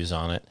 22s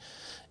on it,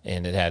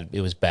 and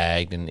it was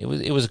bagged, and it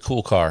was a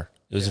cool car.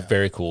 It was a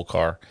very cool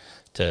car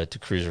to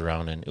cruise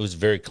around in. It was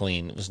very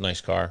clean. It was a nice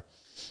car.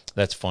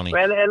 That's funny.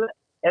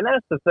 And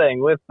that's the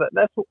thing with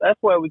that's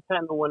why we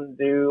kind of want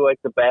to do like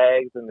the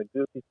bags and the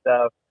goofy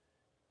stuff.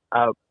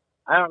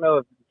 I don't know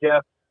if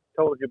Jeff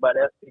told you about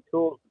SP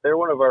Tools. They're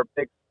one of our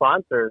big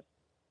sponsors,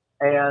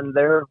 and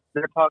they're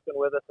talking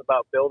with us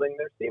about building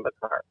their SEMA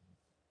car.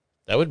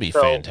 That would be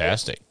So-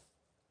 fantastic.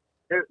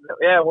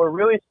 Yeah, we're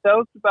really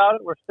stoked about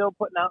it. We're still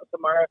putting out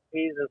some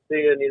RFPs and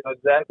seeing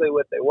exactly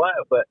what they want.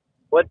 But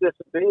what this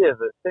would be is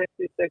a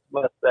 '66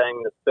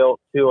 Mustang that's built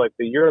to like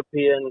the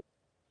European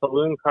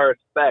saloon car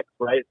specs,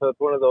 right? So it's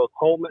one of those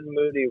Holman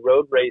Moody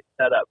road race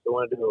setups. I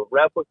want to do a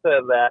replica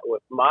of that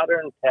with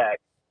modern tech.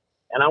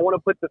 And I want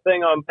to put the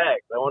thing on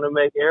bags. I want to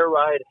make air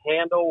ride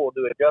handle. We'll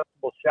do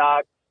adjustable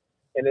shocks.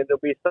 And it'll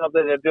be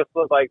something that just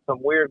looks like some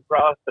weird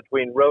cross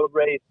between road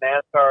race,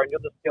 NASCAR, and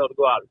you'll just be able to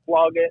go out and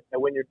flog it.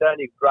 And when you're done,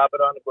 you can drop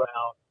it on the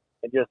ground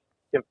and just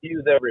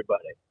confuse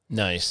everybody.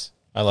 Nice.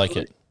 I like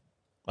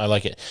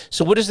it.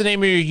 So what is the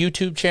name of your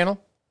YouTube channel?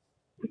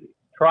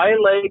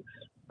 Tri-Lakes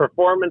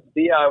Performance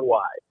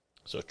DIY.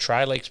 So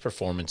Tri-Lakes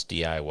Performance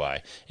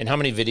DIY. And how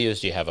many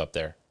videos do you have up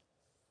there?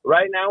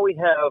 Right now we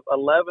have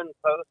 11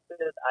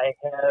 posted. I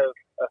have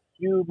a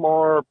few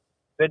more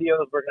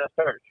videos we're going to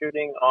start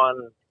shooting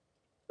on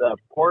the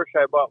Porsche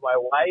I bought my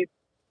wife.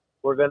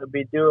 We're going to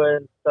be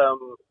doing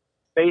some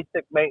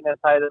basic maintenance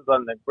items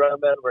on the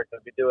Grumman. We're going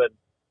to be doing,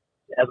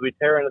 as we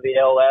tear into the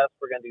LS,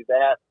 we're going to do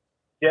that.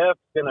 Jeff's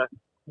going to,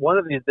 one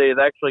of these days,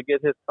 actually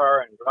get his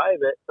car and drive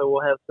it, so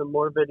we'll have some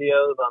more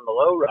videos on the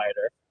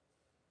lowrider.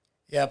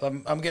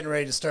 Yep, I'm getting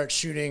ready to start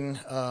shooting.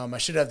 I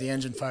should have the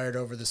engine fired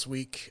over this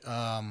week.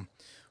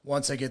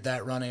 Once I get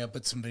that running, I'll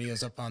put some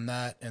videos up on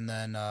that. And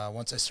then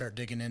once I start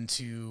digging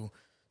into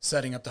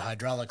setting up the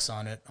hydraulics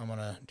on it, I'm going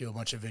to do a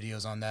bunch of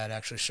videos on that,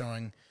 actually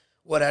showing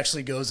what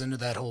actually goes into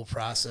that whole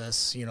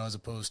process, as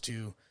opposed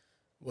to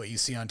what you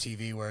see on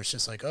TV where it's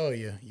just like, oh,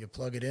 you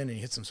plug it in and you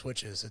hit some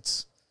switches.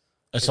 It's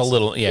a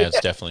little, it's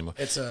definitely more.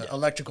 It's an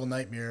electrical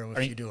nightmare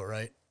if you do it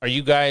right. Are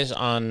you guys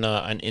on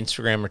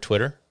Instagram or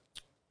Twitter?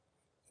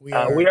 We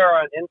are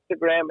on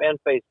Instagram and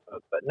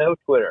Facebook, but no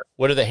Twitter.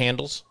 What are the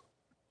handles?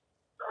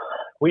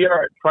 We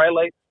are at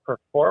Tri-Lakes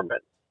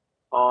Performance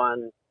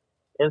on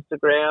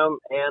Instagram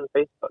and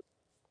Facebook.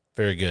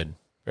 Very good.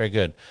 Very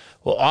good.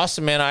 Well,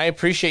 awesome, man. I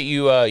appreciate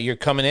you you're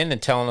coming in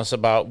and telling us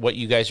about what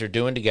you guys are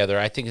doing together.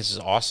 I think this is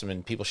awesome,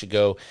 and people should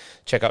go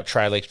check out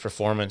Tri-Lakes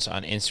Performance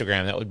on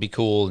Instagram. That would be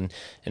cool,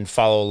 and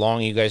follow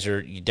along. You guys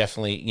are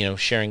definitely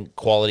sharing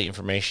quality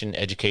information,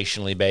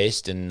 educationally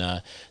based, and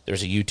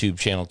there's a YouTube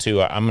channel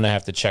too. I'm gonna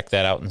have to check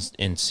that out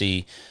and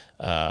see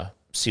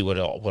what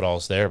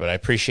all's there. But I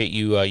appreciate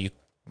you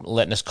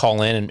letting us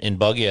call in and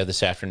bug you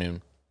this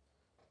afternoon.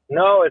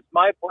 No, it's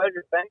my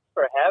pleasure. Thanks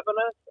for having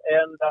us,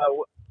 and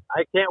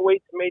I can't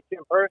wait to meet you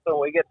in person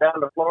when we get down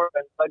to Florida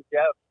and bug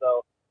Jeff.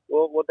 So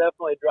we'll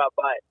definitely drop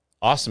by.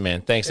 Awesome, man.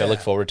 Thanks. Yeah, I look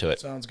forward to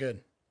it. Sounds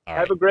good. All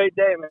Have right. a great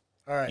day, man.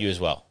 All right. You as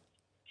well.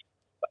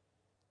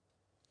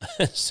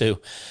 So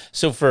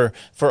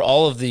for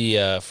all of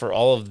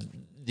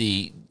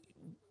the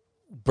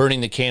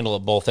burning the candle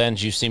at both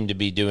ends, you seem to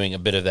be doing a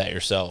bit of that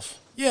yourself.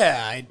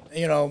 Yeah,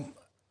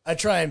 I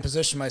try and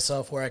position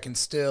myself where I can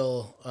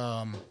still,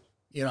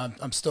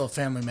 I'm still a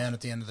family man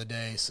at the end of the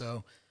day.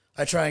 So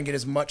I try and get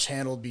as much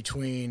handled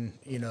between,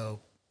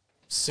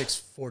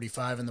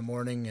 6:45 in the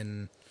morning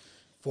and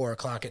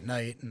 4:00 at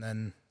night. And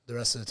then the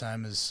rest of the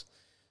time is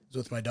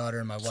with my daughter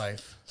and my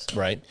wife. So.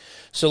 Right.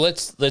 So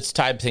let's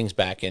tie things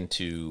back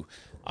into,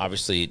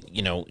 obviously,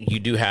 you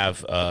do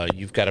have,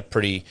 you've got a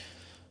pretty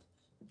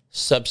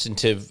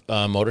substantive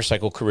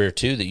motorcycle career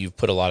too that you've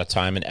put a lot of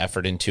time and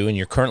effort into, and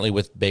you're currently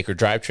with Baker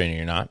Drivetrain,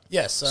 you're not?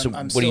 Yes. So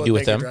I'm what do you do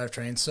with them?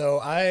 Drivetrain. So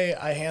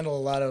I handle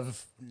a lot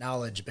of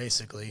knowledge,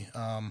 basically.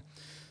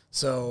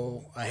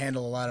 So I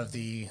handle a lot of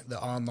the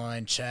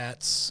online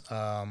chats,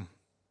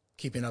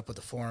 keeping up with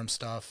the forum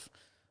stuff.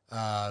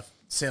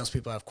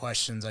 Salespeople have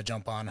questions, I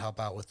jump on,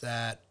 help out with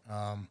that.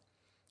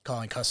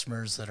 Calling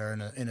customers that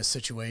are in a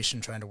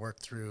situation, trying to work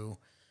through,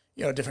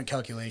 different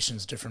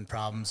calculations, different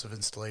problems of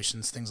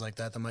installations, things like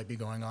that might be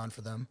going on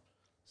for them.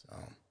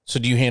 So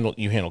do you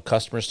handle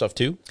customer stuff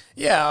too?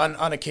 Yeah,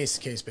 on a case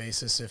to case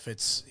basis. If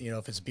it's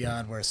if it's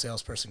beyond where a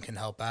salesperson can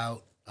help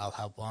out, I'll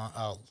hop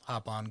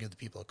on, give the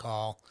people a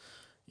call,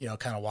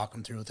 kind of walk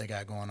them through what they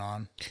got going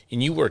on.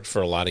 And you worked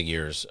for a lot of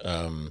years.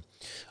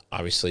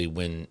 Obviously,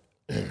 when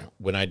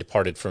I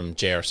departed from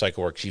JR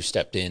Cycle Works, you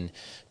stepped in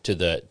to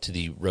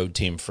the road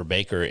team for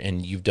Baker,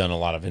 and you've done a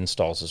lot of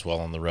installs as well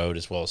on the road,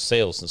 as well as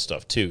sales and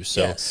stuff too.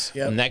 So, yes,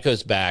 yep. And that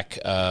goes back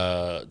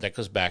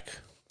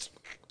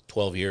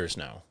 12 years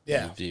now.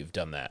 Yeah, you've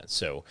done that.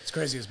 So it's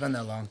crazy. It's been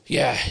that long.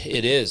 Yeah,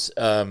 it is.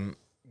 09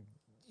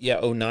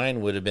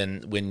 would have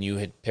been when you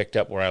had picked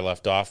up where I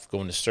left off,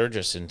 going to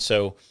Sturgis, and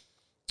so.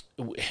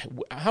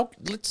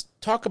 Let's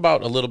talk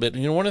about a little bit.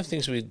 One of the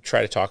things we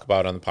try to talk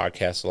about on the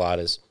podcast a lot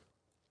is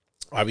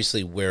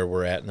obviously where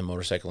we're at in the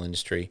motorcycle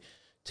industry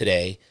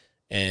today,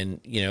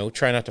 and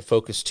try not to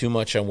focus too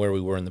much on where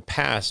we were in the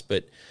past.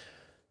 But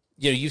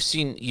you've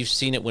seen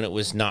it when it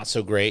was not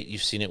so great.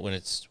 You've seen it when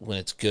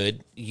it's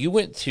good. You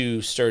went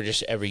to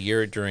Sturgis every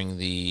year during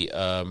the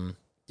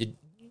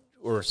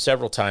or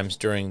several times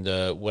during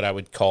the what I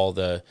would call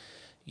the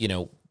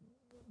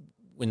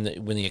when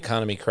the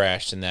economy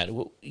crashed and that.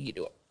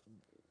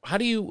 How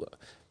do you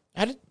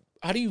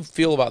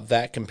feel about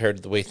that compared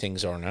to the way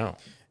things are now?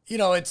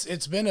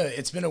 It's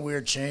been a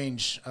weird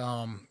change.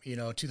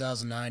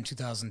 2009,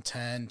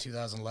 2010,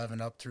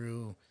 2011 up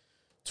through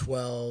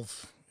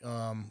 12,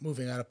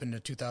 moving on up into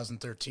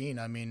 2013.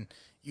 I mean,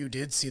 you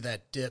did see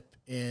that dip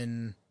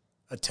in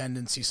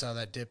attendance. You saw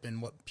that dip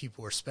in what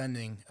people were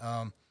spending.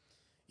 But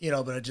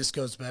it just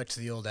goes back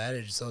to the old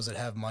adage: those that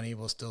have money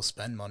will still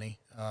spend money.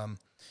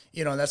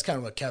 And that's kind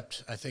of what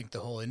kept, I think, the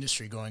whole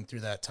industry going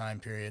through that time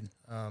period.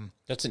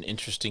 That's an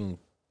interesting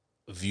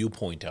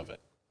viewpoint of it.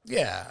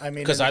 Yeah, I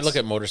mean, because I look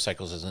at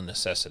motorcycles as a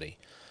necessity.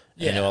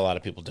 Yeah. I know a lot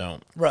of people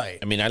don't. Right.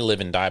 I mean, I live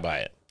and die by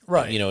it.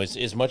 Right.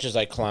 As much as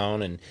I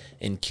clown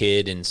and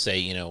kid and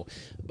say,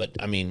 but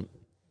I mean,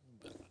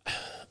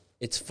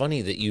 it's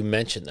funny that you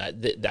mentioned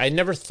that. I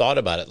never thought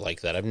about it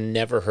like that. I've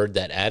never heard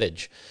that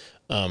adage.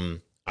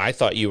 I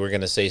thought you were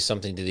going to say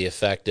something to the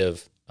effect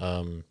of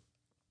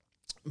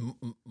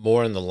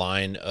more in the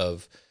line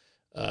of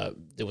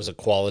there was a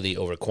quality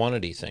over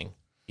quantity thing.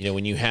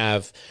 When you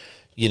have,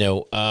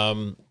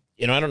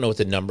 I don't know what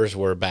the numbers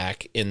were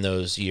back in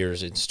those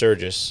years in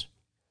Sturgis,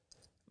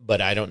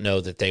 but I don't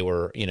know that they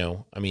were,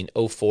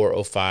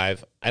 04,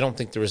 05, I don't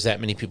think there was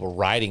that many people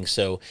riding.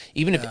 So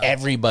even if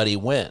everybody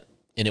went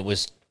and it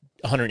was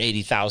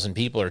 180,000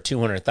 people or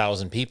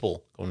 200,000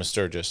 people going to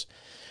Sturgis,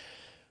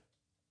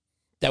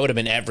 that would have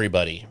been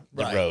everybody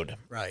that rode.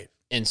 Right.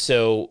 And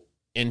so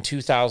in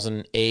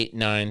 2008,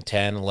 9,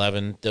 10,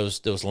 11,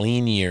 those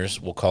lean years,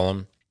 we'll call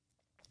them,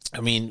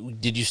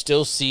 did you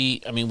still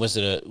see, was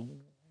it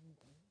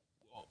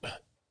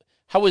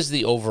how was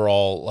the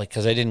overall,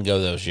 because I didn't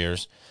go those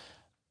years,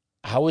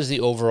 how was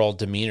the overall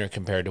demeanor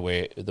compared to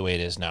the way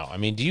it is now?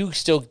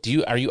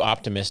 Are you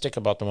optimistic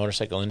about the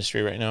motorcycle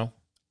industry right now?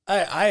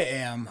 I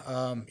am.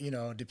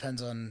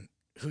 Depends on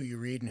who you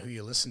read and who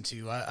you listen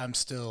to. I'm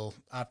still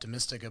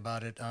optimistic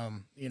about it.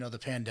 The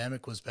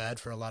pandemic was bad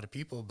for a lot of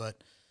people,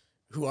 but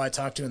who I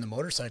talked to in the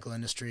motorcycle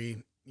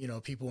industry,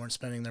 people weren't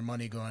spending their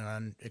money going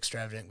on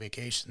extravagant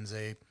vacations.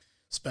 They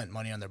spent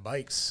money on their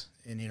bikes.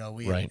 And,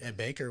 at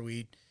Baker,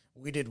 we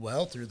did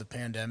well through the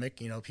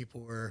pandemic.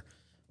 People were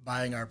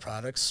buying our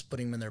products,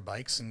 putting them in their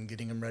bikes and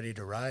getting them ready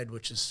to ride,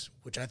 which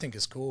I think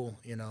is cool,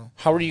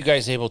 How were you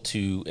guys able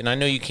to, and I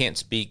know you can't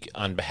speak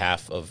on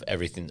behalf of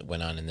everything that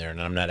went on in there,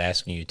 and I'm not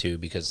asking you to,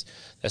 because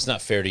that's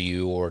not fair to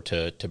you or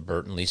to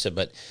Bert and Lisa,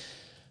 but,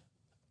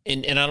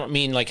 and I don't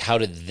mean how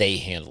did they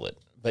handle it,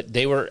 but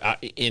they were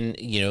in,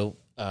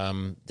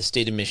 the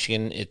state of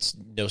Michigan. It's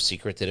no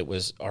secret that it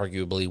was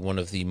arguably one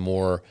of the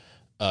more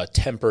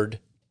tempered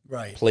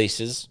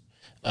places,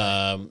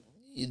 a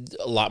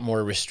lot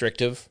more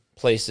restrictive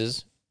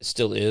places. It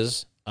still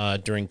is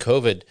during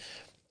COVID.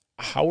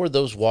 How were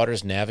those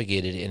waters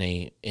navigated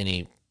in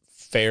a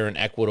fair and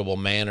equitable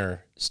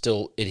manner,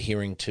 still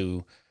adhering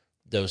to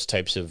those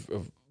types of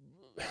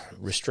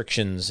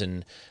restrictions,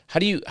 and how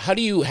do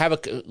you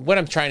have what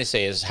I'm trying to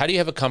say is, how do you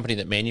have a company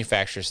that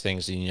manufactures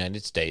things in the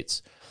United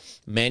States,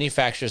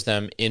 manufactures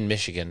them in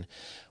Michigan,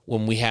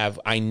 when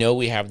I know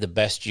we have the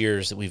best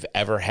years that we've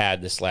ever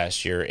had this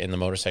last year in the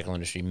motorcycle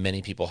industry?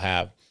 Many people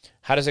have.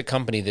 How does a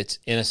company that's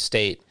in a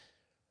state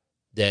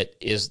that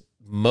is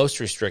most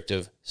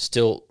restrictive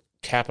still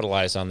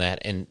capitalize on that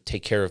and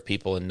take care of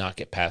people and not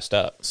get passed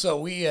up? So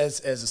we, as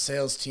a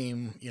sales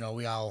team,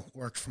 we all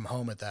worked from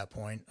home at that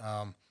point.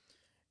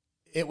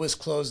 It was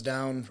closed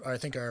down. I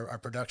think our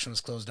production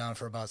was closed down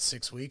for about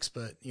 6 weeks,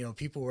 but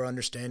people were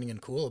understanding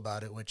and cool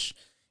about it, which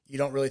you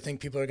don't really think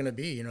people are going to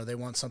be. They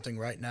want something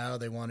right now.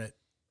 They want it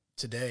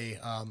today.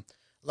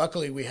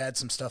 Luckily, we had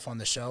some stuff on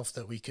the shelf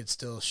that we could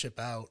still ship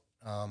out,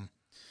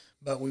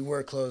 but we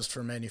were closed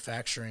for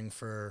manufacturing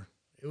for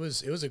it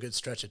was a good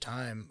stretch of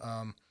time.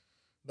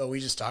 But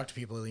we just talked to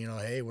people.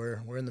 Hey,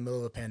 we're in the middle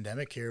of a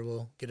pandemic here.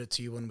 We'll get it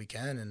to you when we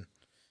can, and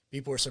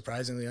people were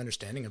surprisingly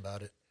understanding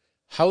about it.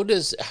 How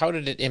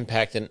did it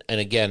impact? And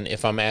again,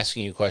 if I'm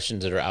asking you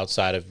questions that are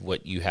outside of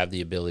what you have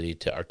the ability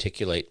to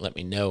articulate, let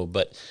me know.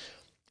 But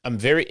I'm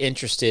very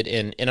interested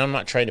in, and I'm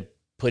not trying to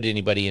put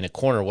anybody in a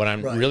corner. What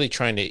I'm really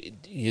trying to,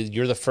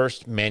 you're the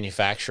first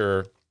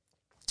manufacturer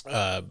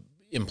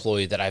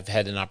employee that I've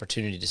had an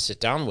opportunity to sit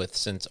down with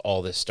since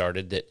all this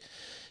started that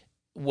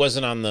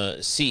wasn't on the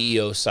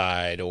CEO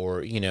side,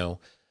 or,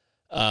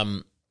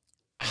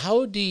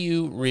 how do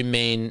you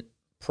remain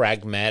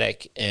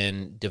pragmatic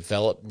and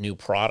develop new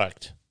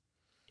product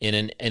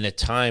in a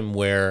time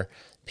where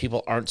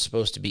people aren't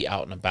supposed to be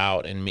out and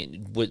about?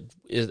 And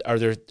are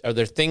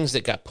there things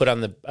that got put on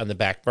the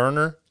back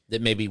burner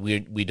that maybe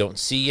we don't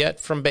see yet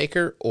from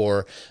Baker,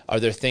 or are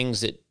there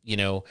things that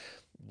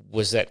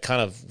was that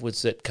kind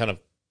of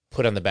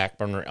put on the back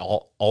burner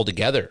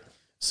altogether?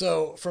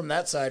 So from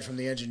that side, from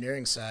the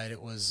engineering side,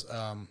 it was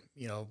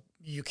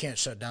you can't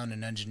shut down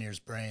an engineer's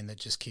brain that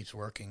just keeps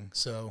working.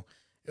 So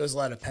it was a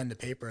lot of pen to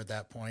paper at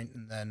that point,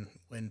 and then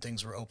when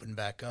things were opened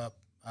back up,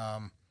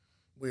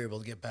 we were able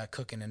to get back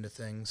cooking into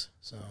things.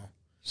 So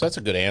that's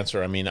a good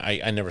answer. I mean,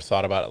 I never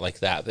thought about it like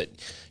that. That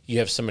you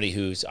have somebody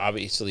who's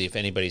obviously, if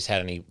anybody's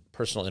had any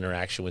personal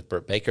interaction with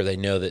Burt Baker, they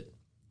know that.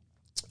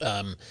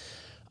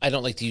 I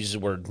don't like to use the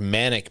word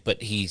manic,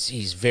 but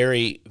he's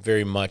very,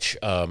 very much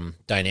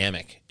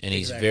dynamic, and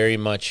he's very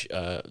much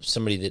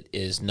somebody that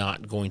is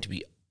not going to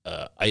be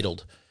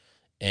idled,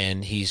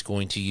 and he's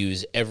going to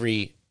use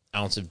every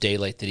ounce of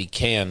daylight that he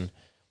can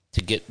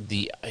to get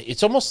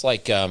it's almost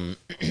like I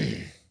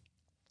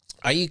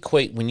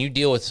equate, when you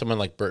deal with someone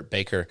like Burt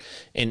Baker,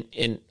 and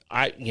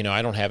I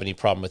don't have any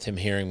problem with him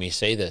hearing me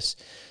say this.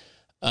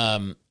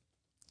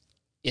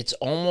 It's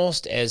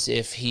almost as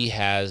if he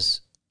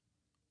has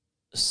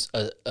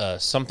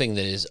something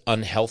that is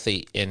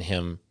unhealthy in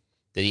him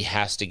that he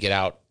has to get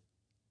out.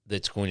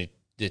 That's going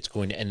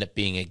to end up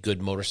being a good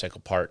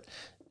motorcycle part.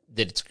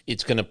 That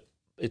it's going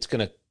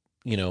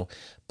to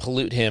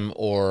pollute him,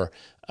 or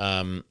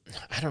I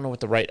don't know what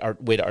the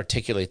right way to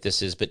articulate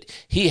this is, but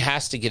he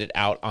has to get it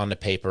out on the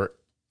paper,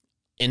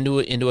 into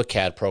a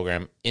CAD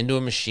program, into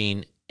a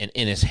machine, and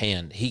in his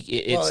hand.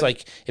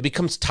 It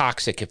becomes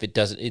toxic if it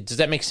doesn't. Does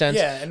that make sense?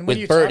 Yeah, and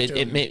with Burt,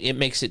 it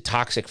makes it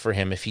toxic for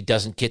him if he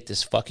doesn't get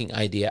this fucking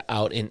idea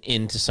out and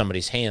into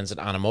somebody's hands and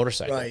on a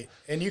motorcycle. Right,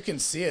 and you can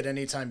see it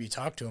anytime you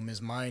talk to him.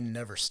 His mind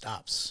never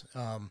stops.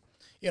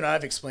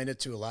 I've explained it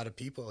to a lot of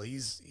people.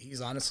 He's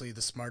honestly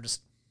the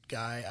smartest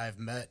guy I've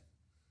met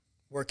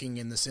working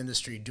in this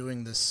industry,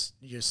 doing this.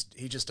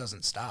 He just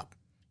doesn't stop.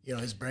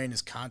 His brain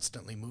is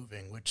constantly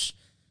moving, which,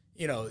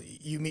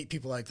 you meet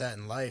people like that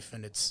in life,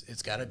 and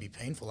it's got to be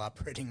painful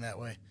operating that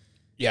way.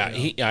 Yeah,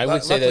 I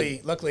would say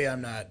that. Luckily,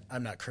 I'm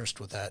not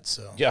cursed with that.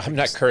 So yeah, I'm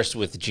not cursed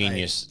with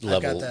genius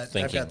level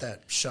thinking. I've got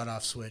that shut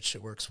off switch.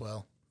 It works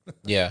well.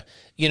 Yeah,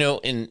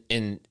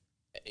 and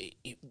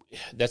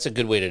that's a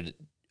good way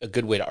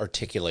to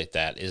articulate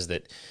that, is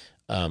that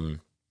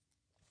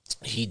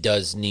he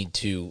does need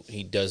to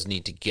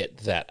get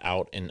that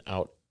out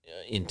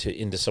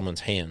into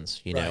someone's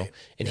hands,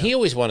 and he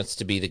always wants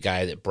to be the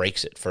guy that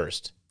breaks it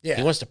first. Yeah,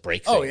 he wants to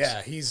break things. Oh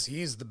yeah,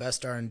 he's the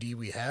best R&D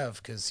we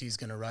have, because he's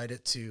going to ride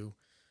it to,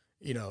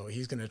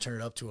 he's going to turn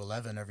it up to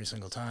 11 every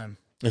single time.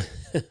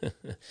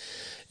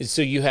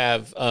 So you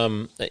have,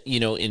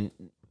 in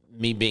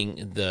me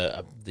being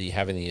the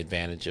having the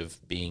advantage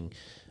of being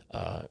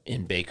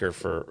in Baker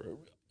for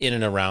in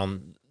and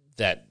around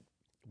that,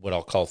 what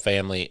I'll call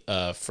family,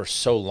 for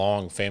so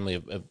long, family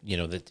of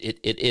that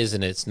it is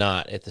and it's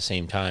not at the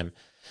same time.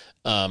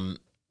 That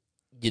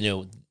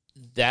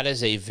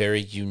is a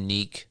very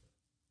unique,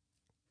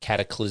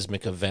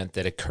 cataclysmic event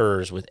that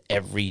occurs with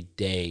every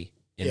day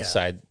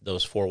inside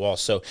those four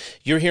walls. So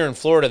you're here in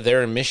Florida,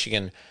 they're in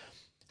Michigan.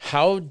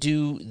 How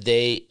do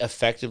they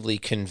effectively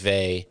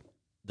convey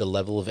the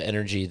level of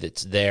energy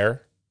that's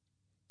there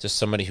to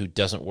somebody who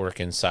doesn't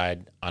work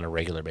inside on a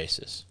regular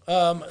basis?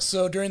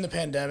 So during the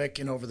pandemic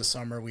and over the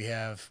summer,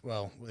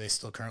 they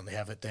still currently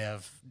have it. They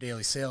have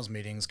daily sales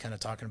meetings, kind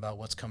of talking about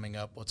what's coming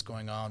up, what's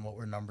going on, what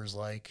were numbers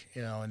like,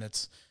 and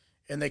it's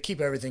and they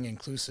keep everything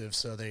inclusive.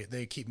 So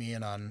they keep me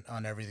in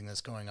on everything that's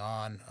going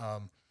on.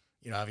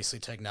 Obviously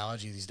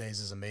technology these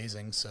days is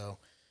amazing. So,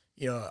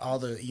 all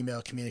the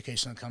email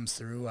communication that comes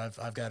through,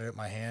 I've got it at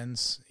my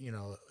hands,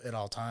 at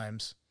all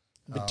times.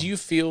 But do you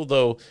feel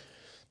though,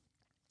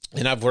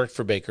 and I've worked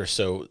for Baker,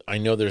 so I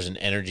know there's an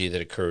energy that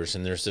occurs,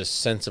 and there's this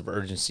sense of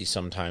urgency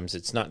sometimes.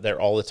 It's not there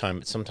all the time,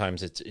 but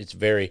sometimes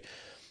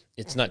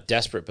it's not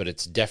desperate, but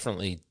it's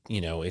definitely,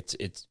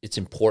 it's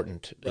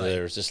important. Right.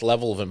 There's this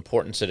level of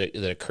importance that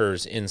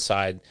occurs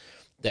inside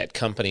that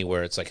company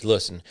where it's like,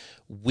 listen,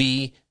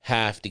 we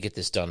have to get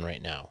this done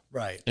right now.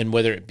 Right. And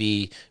whether it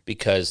be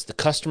because the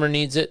customer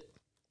needs it,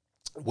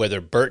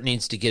 whether Bert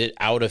needs to get it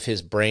out of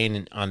his brain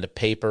and onto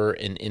paper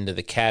and into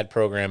the CAD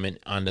program and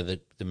onto the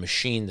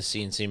machine, the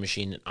CNC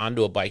machine, and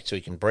onto a bike so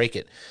he can break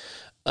it.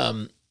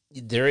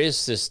 There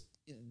is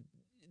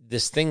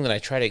this thing that I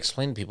try to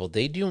explain to people.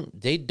 They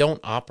don't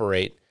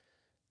operate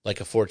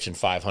like a Fortune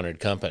 500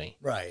 company.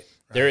 Right.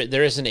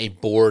 There isn't a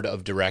board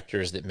of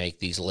directors that make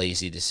these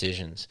lazy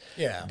decisions.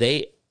 Yeah.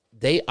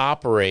 They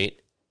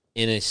operate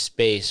in a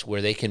space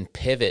where they can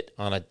pivot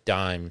on a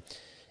dime.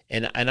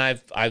 And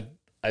I've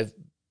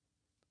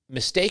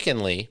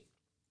mistakenly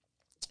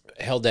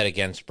held that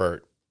against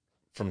Bert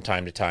from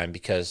time to time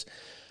because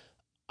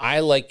I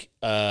like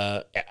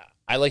to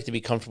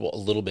be comfortable a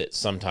little bit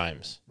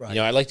sometimes. Right.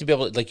 I like to be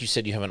able to, like you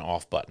said, you have an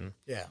off button.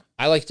 Yeah.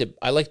 I like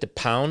to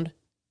pound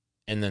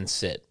and then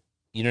sit.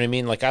 You know what I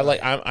mean? Like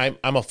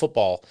I'm a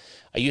football.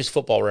 I use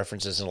football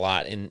references a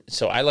lot, and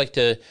so I like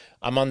to.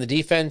 I'm on the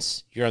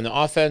defense. You're on the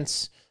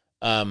offense.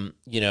 Or I'm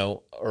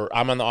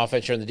on the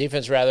offense. You're on the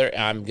defense. Rather,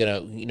 I'm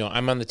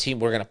on the team.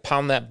 We're gonna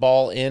pound that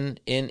ball in.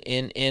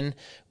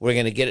 We're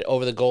gonna get it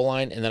over the goal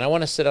line, and then I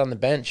want to sit on the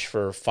bench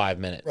for 5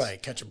 minutes.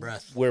 Right, catch a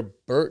breath. Where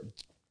Bert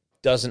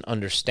doesn't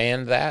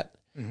understand that,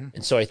 mm-hmm.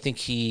 and so I think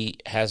he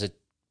has a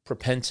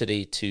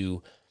propensity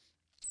to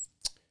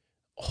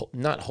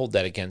not hold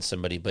that against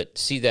somebody, but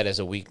see that as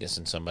a weakness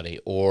in somebody,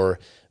 or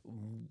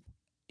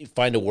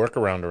find a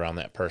workaround around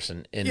that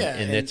person. And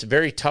it's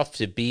very tough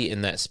to be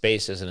in that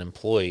space as an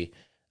employee.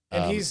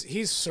 And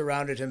he's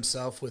surrounded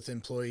himself with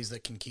employees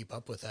that can keep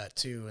up with that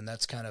too. And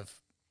that's kind of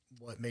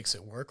what makes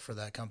it work for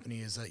that company,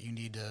 is that you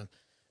need to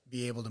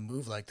be able to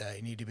move like that.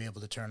 You need to be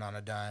able to turn on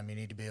a dime. You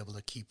need to be able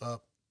to keep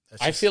up.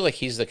 I feel like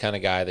he's the kind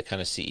of guy, the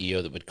kind of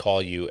CEO that would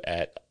call you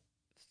at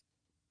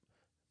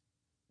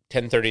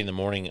 10:30 in the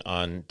morning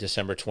on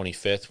December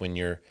 25th when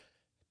your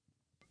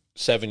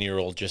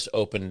 7-year-old just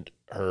opened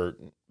her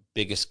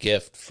biggest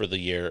gift for the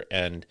year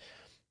and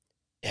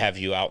have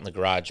you out in the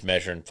garage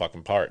measuring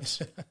fucking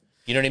parts.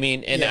 You know what I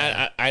mean? And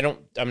yeah.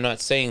 I'm not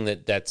saying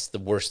that that's the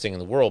worst thing in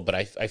the world, but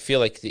I feel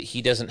like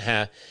he doesn't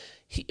have,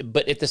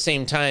 but at the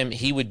same time,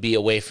 he would be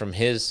away from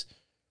his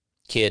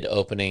kid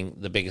opening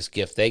the biggest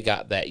gift they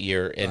got that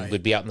year and right.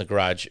 would be out in the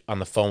garage on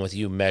the phone with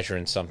you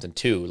measuring something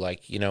too.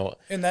 Like,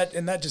 and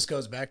that just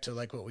goes back to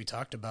like what we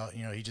talked about,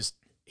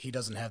 he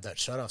doesn't have that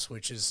shutoff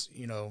switch. Is,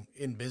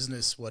 in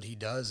business, what he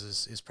does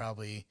is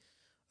probably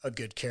a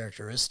good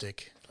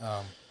characteristic.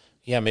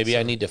 Maybe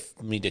I need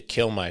to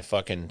kill my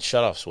fucking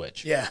shutoff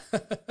switch. Yeah.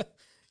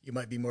 You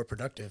might be more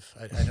productive.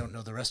 I don't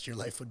know the rest of your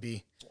life would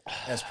be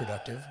as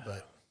productive,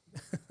 but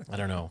I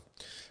don't know.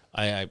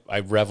 I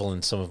revel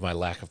in some of my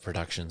lack of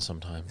production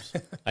sometimes.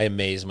 I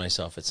amaze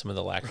myself at some of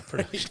the lack of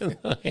production.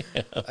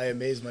 I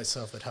amaze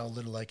myself at how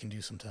little I can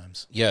do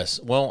sometimes.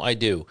 Yes, well, I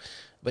do.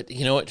 But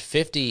you know what?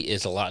 50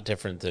 is a lot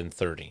different than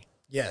 30.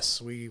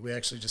 Yes, we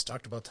actually just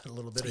talked about that a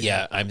little bit ago.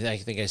 Yeah, I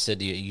think I said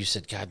to you, you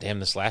said, God damn,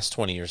 this last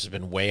 20 years has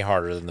been way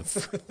harder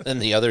than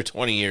the other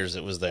 20 years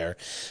it was there.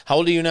 How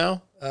old are you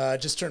now?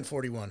 Just turned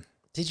 41.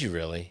 Did you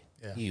really?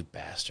 Yeah. You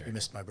bastard. You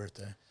missed my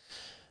birthday.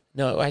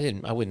 No, I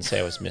didn't. I wouldn't say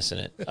I was missing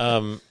it.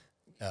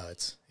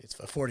 It's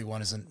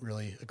 41 isn't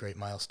really a great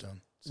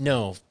milestone. So.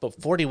 No, but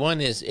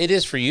 41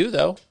 is for you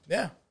though.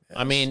 Yeah.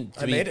 I mean,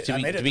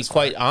 to be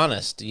quite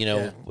honest,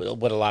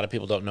 what a lot of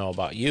people don't know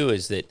about you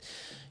is that,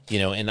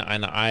 and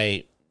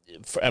I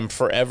am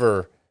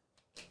forever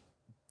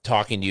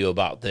talking to you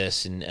about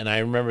this. And I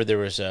remember there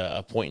was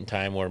a point in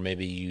time where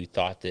maybe you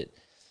thought that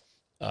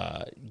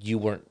you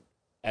weren't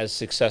as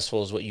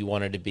successful as what you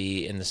wanted to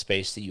be in the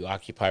space that you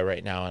occupy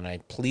right now. And I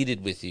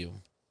pleaded with you,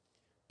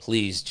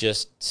 please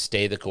just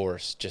stay the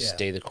course.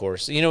 Stay the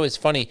course. It's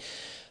funny,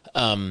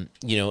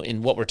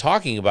 in what we're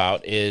talking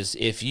about is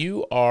if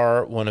you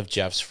are one of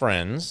Jeff's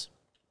friends,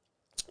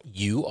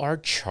 you are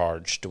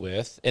charged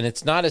with, and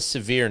it's not as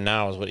severe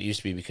now as what it used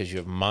to be because you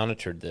have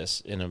monitored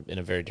this in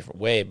a very different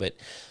way, but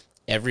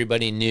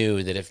everybody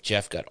knew that if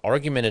Jeff got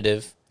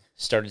argumentative,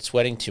 started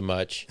sweating too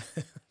much,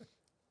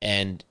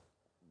 and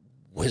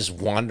was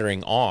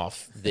wandering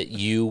off, that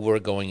you were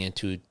going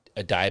into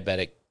a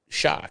diabetic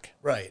shock.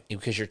 Right.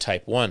 Because you're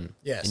type 1.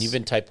 Yes. And you've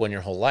been type 1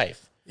 your whole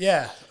life.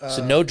 Yeah.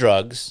 So no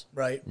drugs.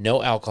 Right.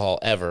 No alcohol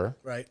ever.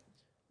 Right.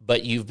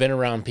 But you've been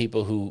around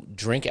people who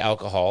drink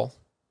alcohol.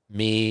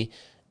 Me,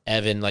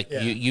 Evan,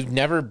 you've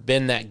never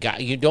been that guy.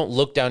 You don't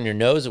look down your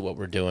nose at what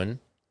we're doing.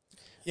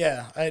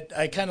 Yeah,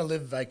 I kind of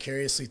lived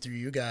vicariously through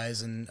you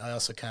guys, and I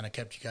also kind of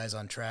kept you guys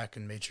on track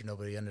and made sure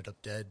nobody ended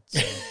up dead.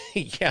 So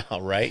Yeah,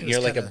 right.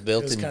 You're like a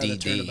built-in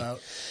DD.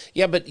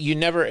 Yeah, but you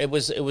never. It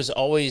was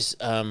always.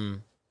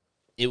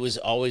 It was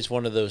always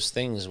one of those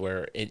things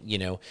where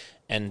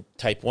and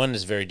type 1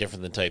 is very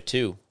different than type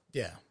 2.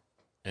 Yeah.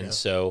 And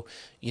so,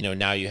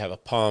 now you have a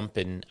pump,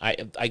 and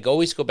I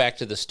always go back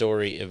to the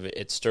story of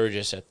at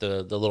Sturgis at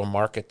the little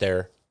market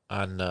there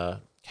on.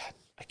 God,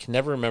 I can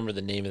never remember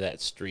the name of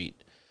that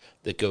street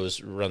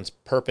that runs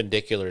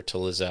perpendicular to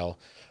Lizelle,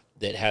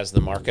 that has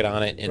the market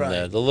on it, and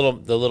the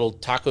little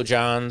Taco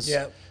John's.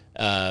 Yeah.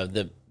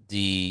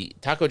 The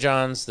Taco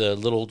John's, the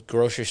little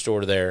grocery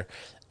store there,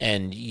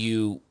 and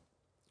you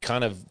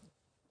kind of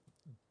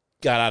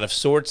got out of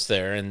sorts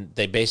there, and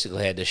they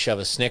basically had to shove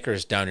a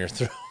Snickers down your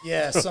throat.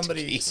 Yeah,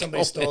 somebody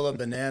stole a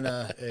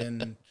banana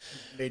and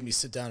made me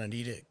sit down and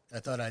eat it. I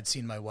thought I'd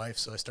seen my wife,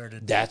 so I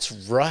started. That's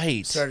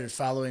right. Started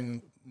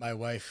following my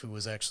wife, who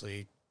was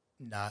actually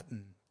not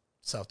in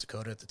South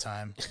Dakota at the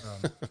time.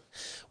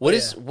 What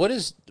is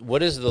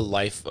the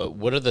life?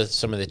 What are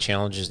some of the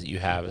challenges that you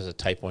have as a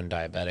type 1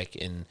 diabetic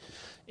in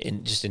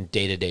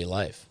day-to-day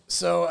life?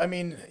 So, I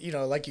mean,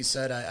 like you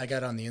said, I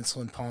got on the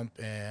insulin pump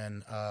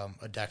and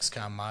a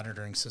Dexcom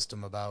monitoring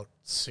system about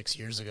 6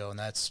 years ago, and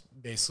that's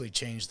basically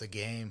changed the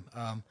game.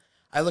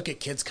 I look at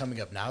kids coming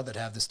up now that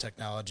have this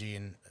technology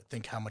and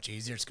think how much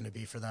easier it's going to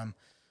be for them.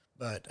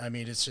 But, I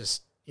mean, it's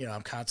just,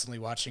 I'm constantly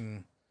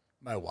watching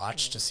my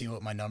watch to see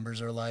what my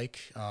numbers are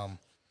like.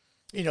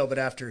 But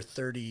after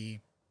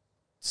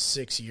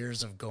 36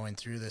 years of going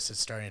through this, it's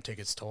starting to take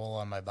its toll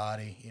on my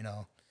body,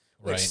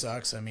 which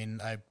sucks. I mean,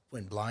 I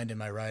went blind in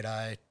my right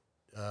eye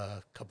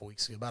a couple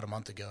weeks ago, about a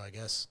month ago, I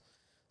guess.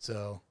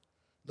 So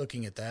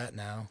looking at that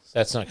now.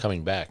 That's not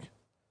coming back.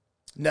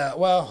 No,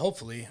 well,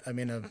 hopefully. I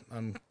mean,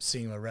 I'm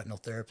seeing a retinal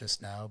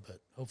therapist now,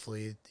 but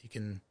hopefully he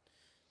can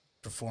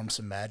perform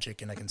some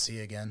magic and I can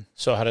see again.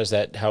 So how has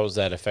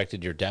that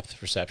affected your depth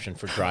perception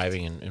for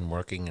driving and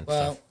working and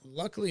stuff?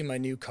 Well, luckily my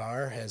new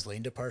car has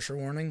lane departure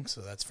warning, so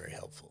that's very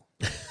helpful.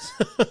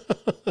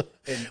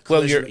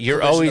 Well,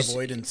 you're always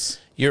avoidance.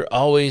 You're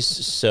always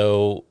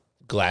so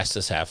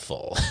glasses half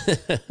full.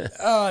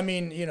 Oh, I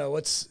mean,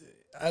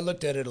 I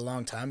looked at it a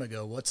long time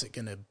ago. What's it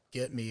going to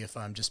get me if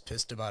I'm just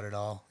pissed about it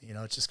all?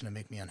 It's just going to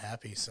make me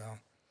unhappy. So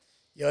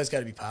you always got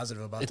to be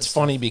positive about it. It's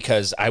funny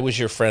because I was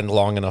your friend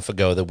long enough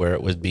ago that where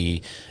it would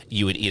be,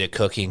 you would eat a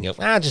cookie and go,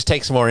 just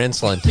take some more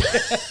insulin.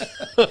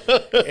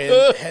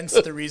 And hence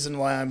the reason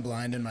why I'm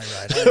blind in my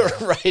right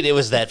eye. Right. It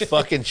was that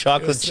fucking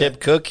chocolate chip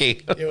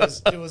cookie. It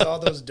was all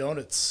those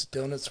donuts.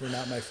 Donuts were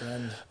not my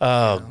friend.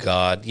 Oh,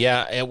 God.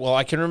 Yeah. Well,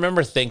 I can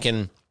remember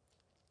thinking,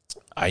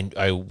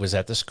 I was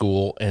at the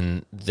school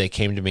and they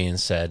came to me and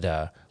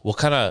said, what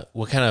kind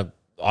of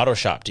auto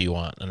shop do you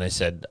want? And I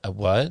said,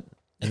 what?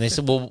 And they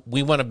said, well,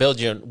 we're going to build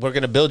you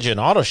an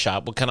auto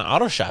shop. What kind of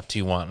auto shop do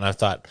you want? And I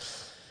thought,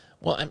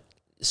 well,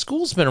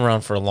 school's been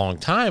around for a long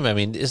time. I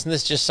mean, isn't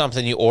this just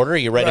something you order?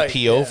 You write a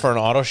PO for an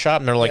auto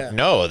shop? And they're like,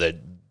 no,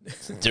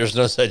 there's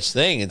no such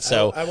thing. And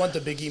so I want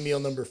the Biggie Meal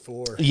number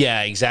 4.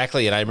 Yeah,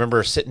 exactly. And I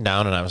remember sitting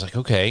down and I was like,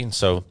 okay. And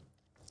so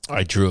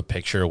I drew a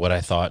picture of what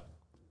I thought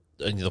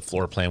the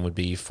floor plan would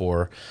be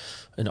for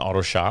an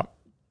auto shop.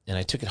 And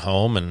I took it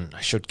home and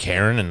I showed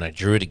Karen and I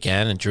drew it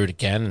again.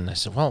 And I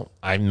said, well,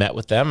 I met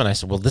with them and I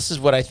said, well, this is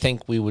what I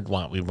think we would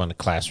want. We'd want a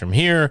classroom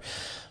here,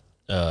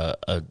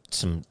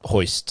 some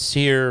hoists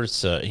here,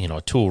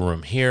 a tool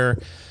room here.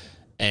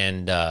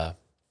 And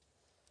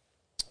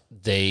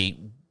they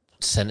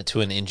sent it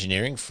to an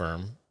engineering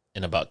firm.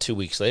 And about 2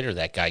 weeks later,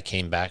 that guy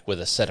came back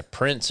with a set of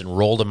prints and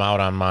rolled them out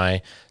on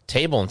my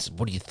table and said,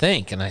 what do you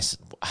think? And I said,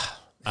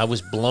 I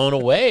was blown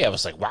away. I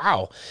was like,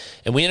 wow.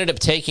 And we ended up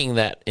taking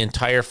that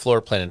entire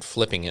floor plan and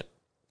flipping it.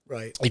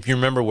 Right. If you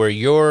remember where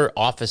your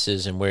office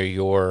is and where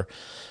your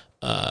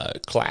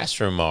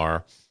classroom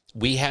are,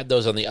 we had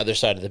those on the other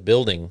side of the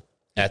building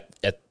at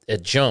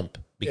Jump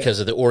because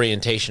of the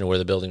orientation of where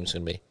the building was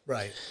going to be.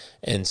 Right.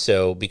 And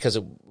so because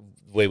of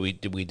the way we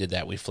did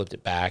that, we flipped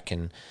it back.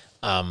 And,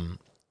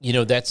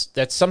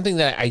 that's something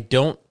that I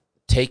don't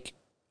take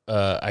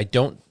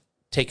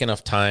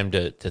enough time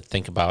to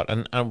think about.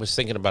 And I was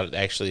thinking about it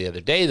actually the other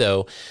day,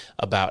 though,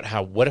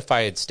 about what if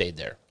I had stayed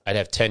there? I'd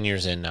have 10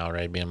 years in now,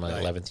 right? I'd be in my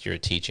 11th year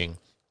of teaching.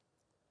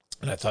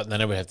 And I thought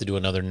then I would have to do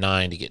another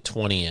 9 to get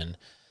 20 in.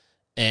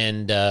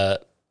 And, there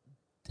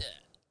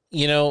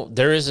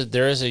is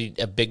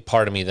a big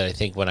part of me that I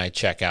think when I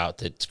check out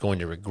that's going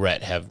to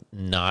regret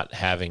not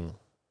having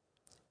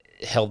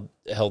held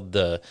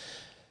the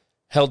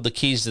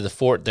keys to the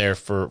fort there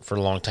for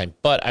a long time.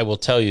 But I will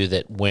tell you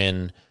that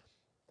when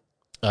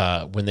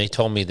they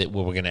told me that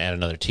we were going to add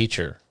another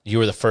teacher, you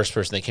were the first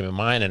person that came in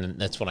mind, and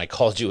that's when I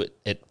called you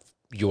at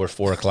your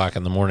 4:00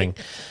 in the morning.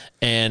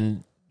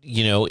 And,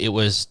 it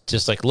was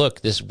just like,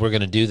 look, we're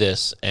going to do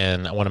this,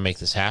 and I want to make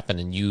this happen.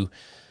 And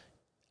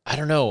I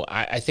don't know,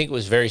 I think it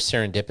was very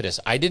serendipitous.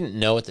 I didn't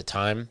know at the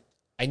time.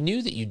 I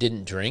knew that you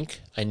didn't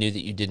drink. I knew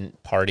that you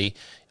didn't party.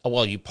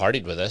 Well, you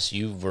partied with us.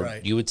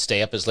 Right. You would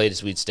stay up as late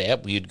as we'd stay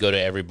up. You'd go to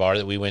every bar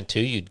that we went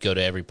to. You'd go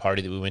to every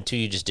party that we went to.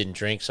 You just didn't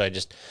drink. So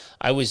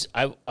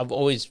I've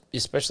always,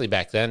 especially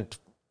back then,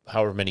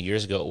 however many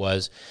years ago it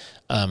was,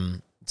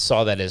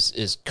 saw that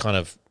as kind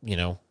of,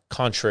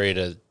 contrary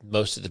to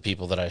most of the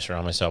people that I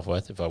surround myself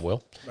with,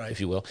 if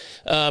you will.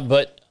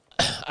 But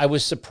I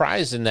was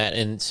surprised in that.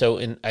 And so,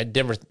 I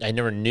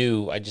never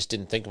knew, I just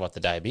didn't think about the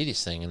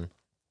diabetes thing. And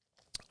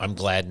I'm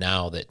glad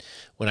now that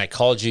when I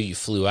called you, you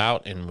flew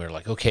out, and we're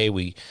like, okay,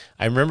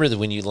 I remember that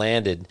when you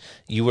landed,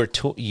 you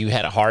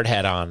had a hard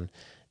hat on,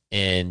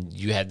 and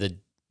you had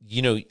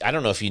I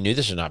don't know if you knew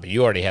this or not, but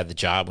you already had the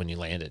job when you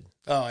landed.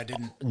 Oh, I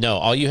didn't. No,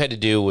 all you had to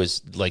do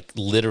was like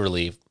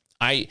literally,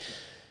 I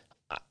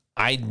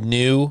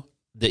knew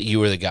that you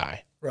were the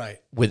guy, right,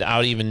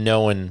 without even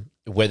knowing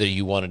whether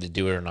you wanted to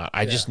do it or not.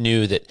 I just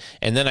knew that.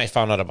 And then I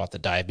found out about the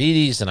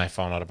diabetes, and I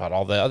found out about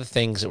all the other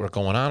things that were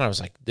going on. I was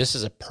like, this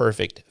is a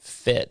perfect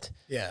fit.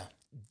 Yeah.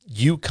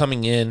 You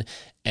coming in,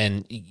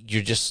 and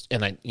you're just,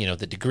 and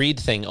the degreed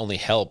thing only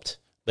helped,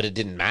 but it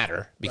didn't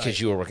matter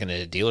because you were working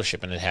at a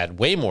dealership, and it had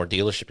way more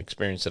dealership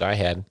experience that I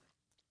had.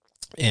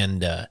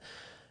 And,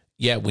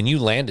 when you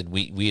landed,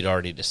 we had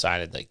already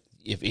decided, like,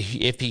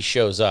 if he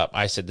shows up,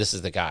 I said, this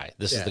is the guy.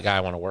 This is the guy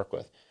I want to work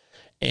with.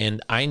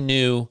 And I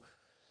knew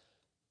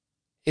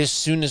as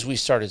soon as we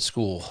started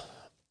school,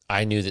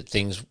 I knew that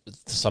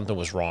something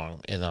was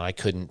wrong, and that I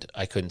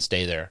couldn't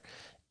stay there.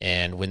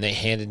 And when they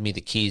handed me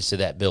the keys to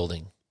that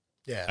building,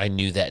 I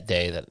knew that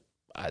day that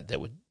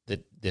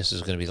this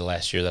is going to be the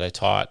last year that I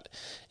taught.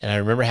 And I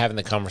remember having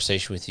the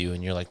conversation with you,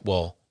 and you're like,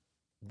 well,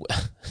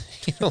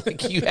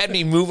 you had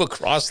me move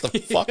across the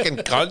fucking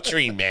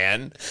country,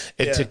 man,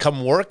 and to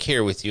come work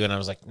here with you. And I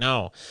was like,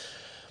 no.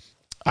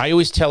 I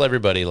always tell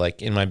everybody,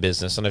 like in my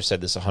business, and I've said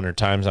this 100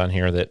 times on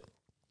here, that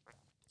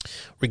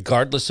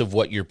regardless of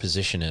what your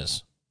position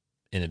is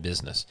in a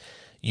business,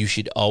 you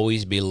should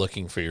always be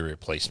looking for your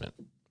replacement.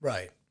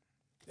 Right.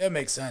 That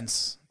makes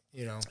sense,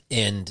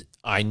 And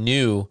I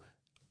knew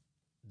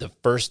the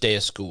first day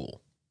of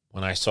school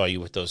when I saw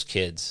you with those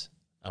kids,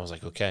 I was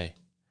like, okay,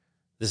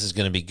 this is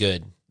going to be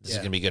good. This is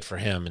going to be good for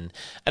him.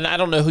 And I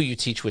don't know who you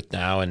teach with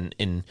now,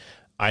 and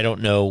I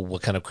don't know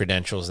what kind of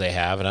credentials they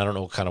have, and I don't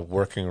know what kind of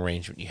working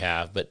arrangement you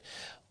have, but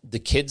the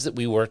kids that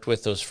we worked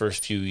with, those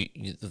first few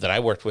that I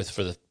worked with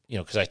for the,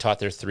 because I taught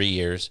there 3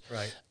 years.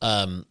 Right.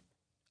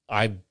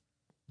 I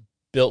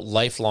built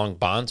lifelong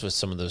bonds with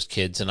some of those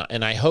kids,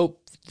 and I hope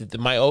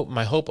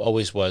my hope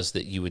always was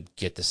that you would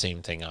get the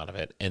same thing out of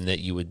it, and that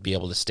you would be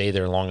able to stay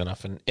there long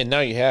enough. And now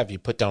you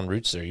put down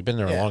roots there. You've been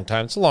there a long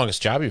time. It's the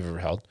longest job you've ever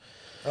held.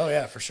 Oh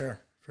yeah, for sure.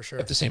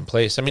 At the same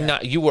place. I mean,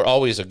 you were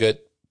always a good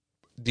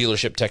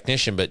dealership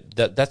technician, but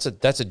that's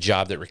a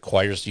job that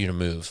requires you to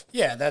move.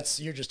 Yeah,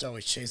 you're just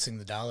always chasing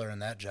the dollar in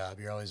that job.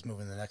 You're always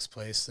moving to the next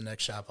place. The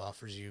next shop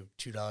offers you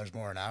 $2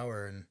 more an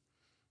hour, and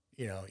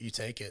you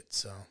take it.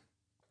 So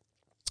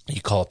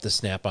you call up the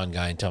Snap-on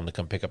guy and tell him to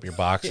come pick up your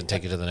box and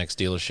take it to the next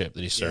dealership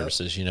that he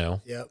services.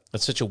 Yep.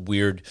 That's such a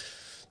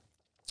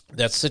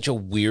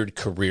weird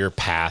career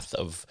path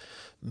of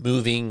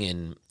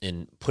moving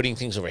and putting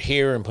things over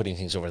here and putting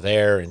things over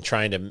there and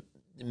trying to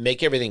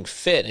make everything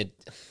fit.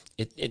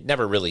 It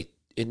never really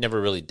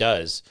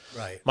does.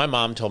 Right. My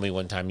mom told me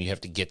one time, you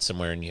have to get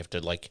somewhere and you have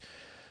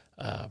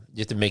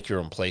to make your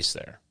own place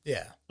there.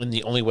 Yeah. And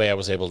the only way I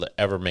was able to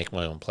ever make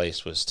my own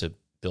place was to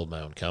build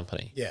my own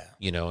company. Yeah.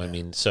 I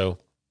mean, so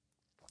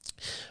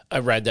I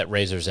ride that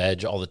razor's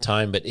edge all the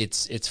time, but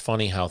it's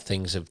funny how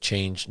things have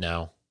changed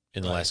now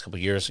in the last couple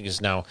of years,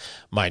 because now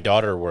my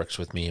daughter works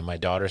with me, and my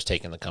daughter's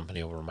taking the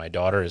company over. My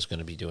daughter is going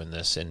to be doing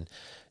this, and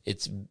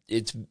it's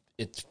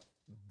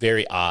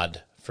very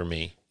odd for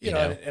me. You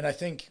know? And I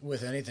think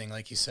with anything,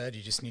 like you said,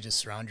 you just need to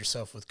surround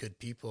yourself with good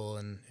people,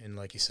 and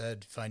like you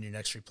said, find your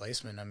next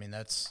replacement. I mean,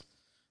 that's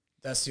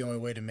the only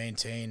way to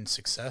maintain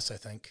success, I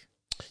think.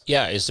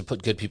 Yeah, is to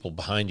put good people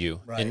behind you,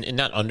 right. and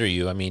not under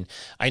you. I mean,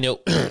 I know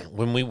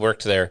when we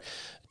worked there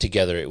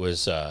together, it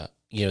was,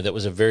 that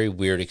was a very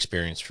weird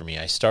experience for me.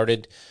 I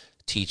started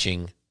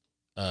teaching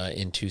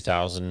in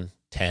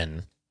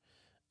 2010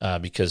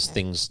 because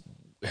things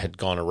had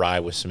gone awry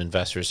with some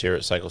investors here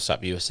at Cycle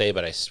Stop USA,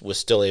 but I was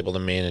still able to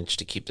manage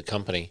to keep the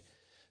company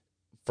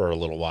for a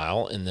little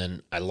while, and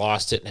then I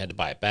lost it and had to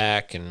buy it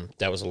back, and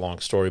that was a long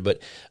story.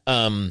 But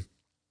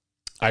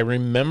I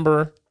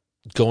remember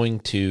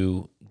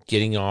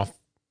getting off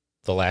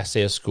the last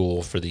day of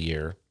school for the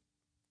year,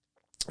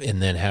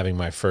 and then having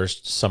my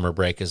first summer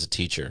break as a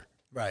teacher.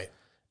 Right.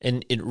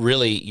 And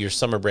your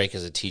summer break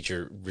as a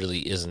teacher really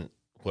isn't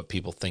what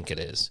people think it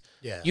is.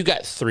 Yeah. You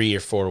got 3 or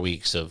 4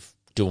 weeks of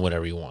doing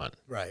whatever you want.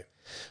 Right.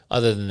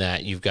 Other than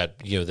that, you've got,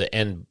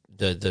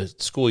 the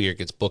school year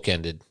gets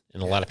bookended,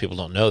 and a lot of people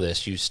don't know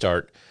this. You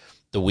start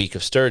the week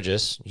of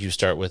Sturgis, you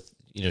start with,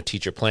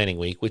 teacher planning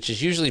week, which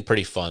is usually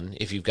pretty fun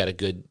if you've got a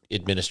good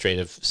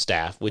administrative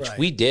staff, which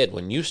we did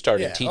when you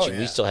started teaching.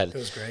 We still had, it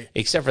was great.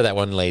 Except for that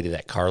one lady,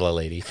 that Carla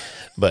lady,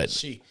 but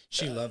she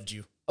loved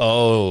you.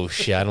 Oh,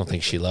 I don't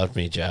think she loved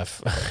me,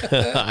 Jeff.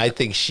 I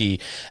think she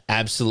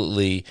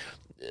absolutely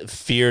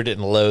feared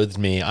and loathed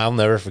me. I'll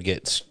never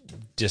forget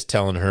just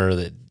telling her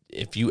that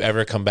if you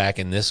ever come back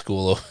in this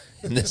school,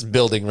 in this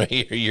building right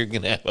here, you're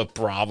going to have a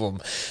problem.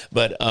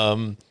 But,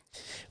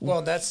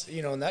 well, that's,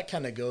 and that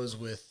kind of goes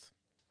with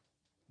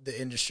the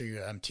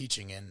industry I'm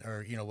teaching in,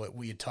 or, what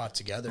we had taught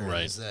together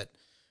Right. is that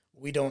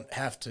we don't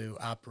have to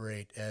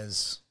operate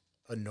as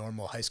a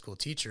normal high school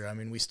teacher. I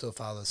mean, we still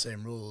follow the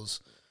same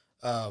rules,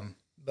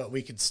 but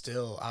we could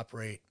still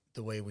operate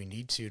the way we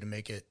need to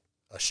make it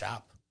a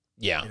shop.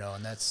 yeah.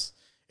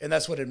 And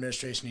that's what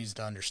administration needs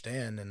to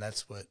understand, and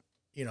that's what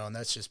and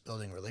that's just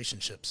building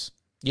relationships.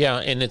 Yeah,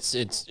 and it's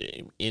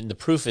in the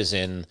proof is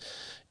in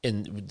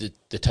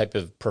the type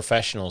of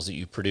professionals that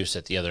you produce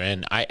at the other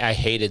end. I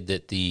hated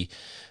that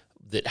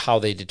how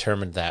they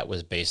determined that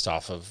was based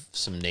off of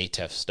some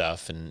NATEF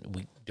stuff, and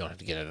we don't have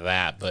to get into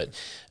that. But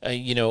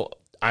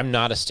I'm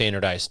not a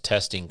standardized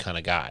testing kind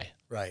of guy.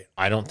 Right.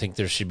 I don't think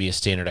there should be a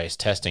standardized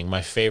testing.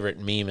 My favorite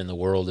meme in the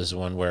world is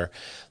one where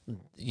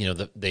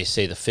they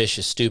say the fish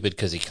is stupid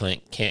because he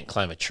can't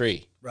climb a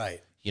tree.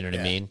 Right. You know what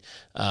I mean?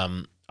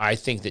 I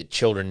think that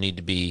children need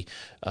to be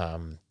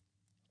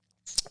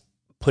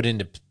put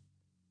into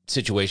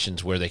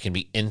situations where they can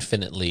be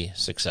infinitely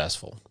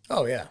successful.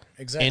 Oh, yeah,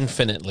 exactly.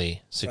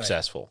 Infinitely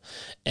successful.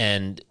 Right.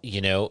 And,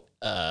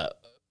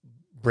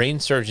 brain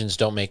surgeons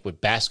don't make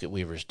what basket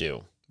weavers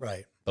do.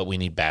 Right. But we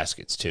need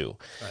baskets too.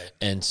 Right.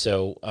 And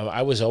so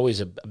I was always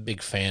a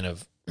big fan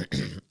of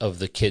of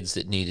the kids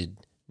that needed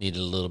a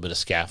little bit of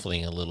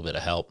scaffolding, a little bit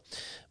of help.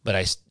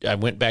 But I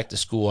went back to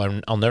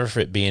school. I'll never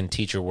forget being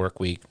teacher work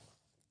week,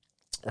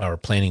 or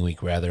planning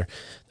week rather,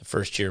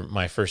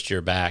 my first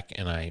year back,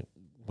 and I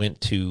went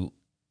to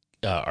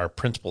our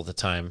principal at the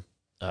time,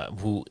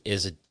 who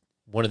is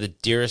one of the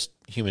dearest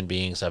human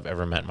beings I've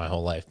ever met in my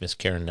whole life, Miss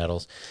Karen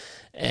Nettles.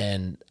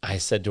 And I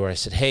said to her,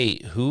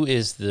 hey, who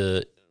is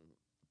the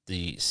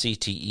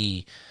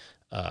CTE,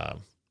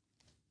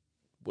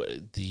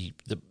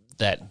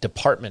 that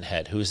department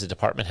head? Who is the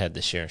department head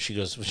this year?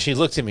 She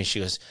looked at me,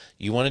 she goes,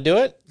 you want to do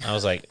it? I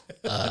was like,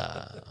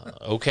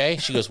 okay.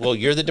 She goes, well,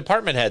 you're the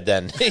department head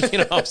then.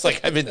 I was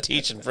like, I've been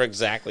teaching for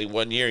exactly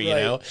 1 year,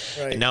 Right.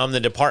 And now I'm the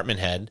department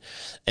head.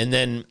 And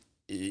then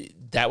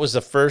that was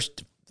the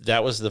first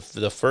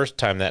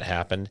time that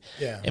happened.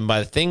 Yeah. And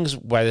by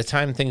the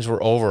time things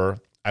were over,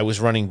 I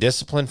was running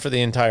discipline for the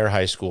entire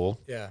high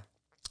school. Yeah.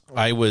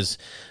 I was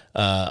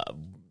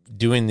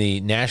doing the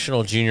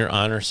National Junior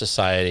Honor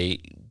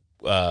Society.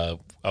 I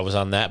was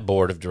on that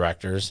board of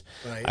directors.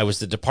 Right. I was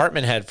the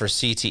department head for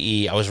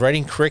CTE. I was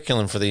writing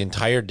curriculum for the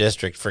entire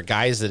district for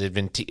guys that had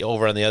been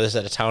over on the other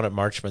side of town at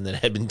Marchman that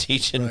had been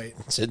teaching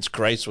since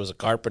Christ was a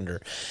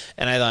carpenter.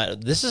 And I thought,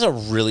 this is a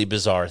really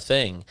bizarre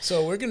thing.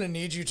 So we're going to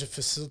need you to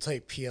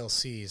facilitate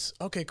PLCs.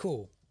 Okay,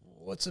 cool.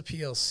 What's a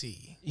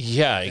PLC?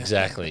 Yeah,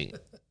 exactly.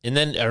 And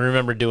then I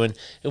remember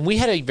and we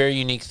had a very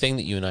unique thing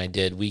that you and I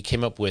did. We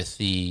came up with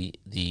we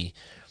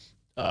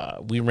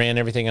ran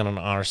everything on an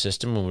honor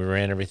system, and we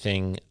ran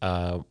everything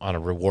on a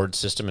reward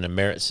system and a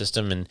merit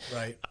system. And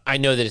I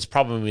know that it's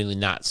probably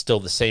not still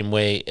the same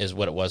way as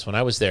what it was when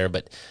I was there,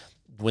 but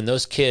when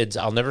those kids,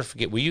 I'll never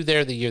forget, were you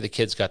there the year the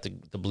kids got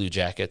the blue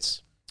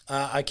jackets?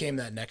 I came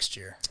that next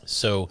year.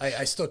 So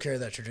I still carry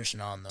that tradition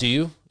on, though. Do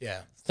you?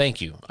 Yeah.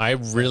 Thank you. I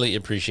really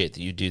appreciate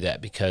that you do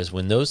that, because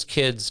when those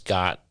kids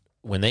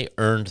when they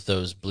earned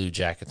those blue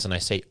jackets, and I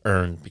say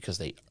earned because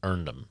they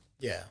earned them.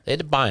 Yeah. They had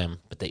to buy them,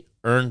 but they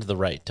earned the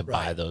right to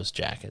buy those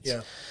jackets.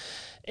 Yeah.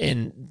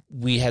 And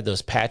we had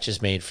those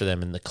patches made for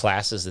them in the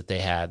classes that they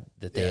had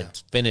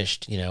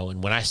finished,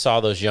 and when I saw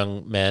those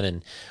young men,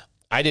 and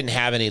I didn't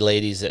have any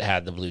ladies that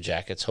had the blue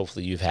jackets.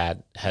 Hopefully you've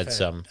had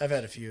some. I've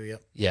had a few,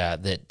 yep. Yeah,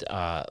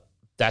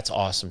 that's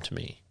awesome to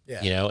me.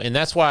 Yeah. And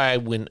that's why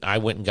when I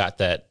went and got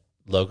that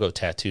logo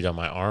tattooed on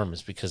my arm,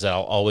 is because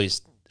I'll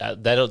always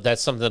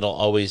that's something that'll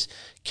always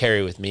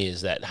carry with me,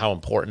 is that how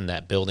important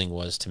that building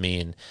was to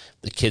me, and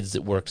the kids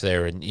that worked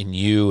there, and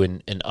you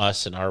and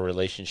us and our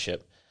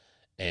relationship.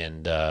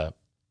 And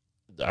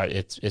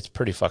it's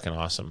pretty fucking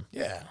awesome.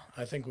 Yeah,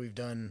 I think we've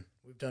done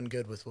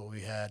good with what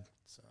we had.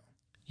 So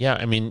yeah,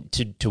 I mean,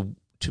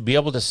 to be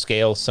able to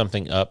scale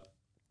something up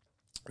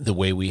the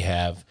way we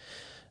have,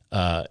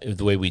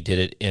 the way we did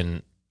it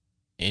in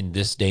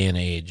this day and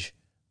age,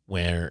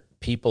 where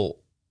people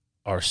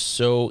are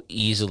so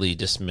easily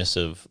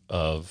dismissive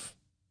of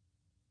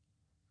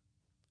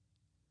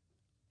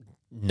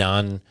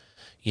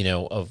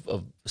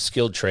of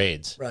skilled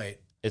trades. Right.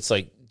 It's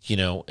like,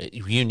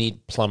 you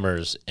need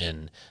plumbers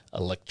and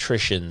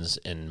electricians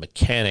and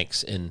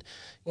mechanics, and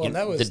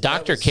the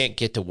doctor can't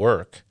get to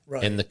work,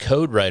 and the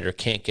code writer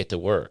can't get to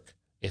work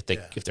if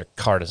their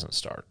car doesn't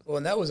start. Well,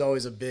 and that was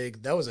always a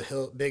big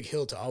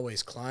hill to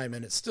always climb,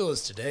 and it still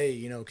is today,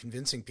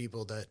 convincing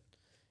people that,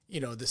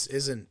 this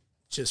isn't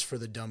just for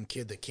the dumb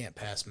kid that can't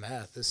pass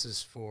math. This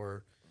is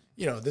for,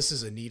 this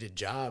is a needed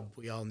job.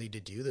 We all need to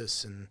do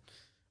this. And,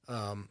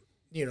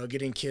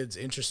 getting kids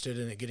interested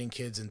in it, getting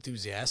kids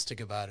enthusiastic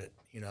about it.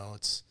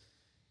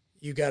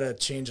 You got to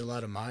change a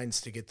lot of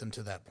minds to get them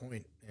to that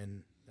point.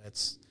 And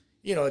that's,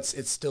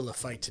 it's still a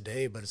fight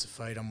today, but it's a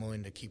fight I'm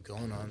willing to keep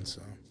going on.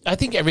 So I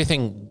think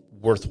everything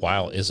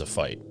worthwhile is a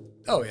fight.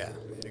 oh yeah,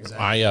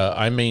 exactly.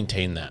 I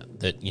maintain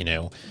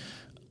that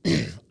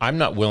I'm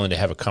not willing to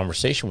have a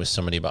conversation with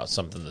somebody about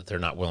something that they're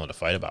not willing to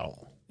fight about.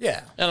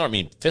 Yeah, I don't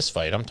mean fist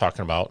fight. I'm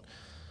talking about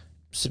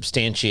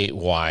substantiate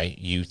why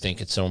you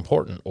think it's so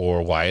important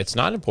or why it's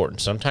not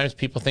important. Sometimes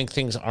people think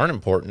things aren't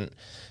important,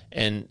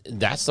 and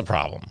that's the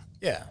problem.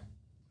 yeah.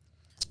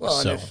 Well,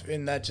 So-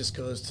 and that just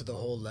goes to the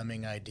whole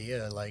lemming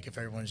idea. Like, if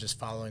everyone's just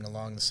following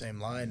along the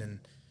same line and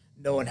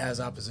no one has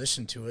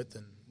opposition to it,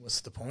 then what's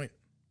the point?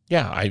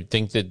 Yeah, I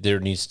think that there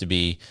needs to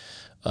be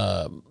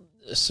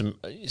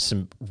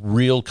some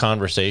real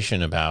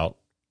conversation about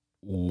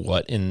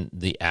what in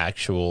the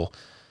actual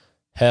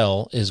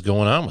hell is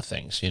going on with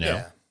things,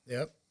 Yeah.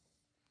 Yep.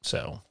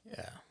 So,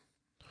 Yeah.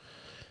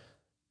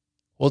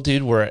 well,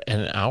 dude, we're at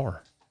an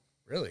hour.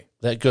 Really?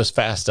 That goes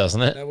fast,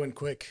 doesn't it? That went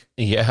quick.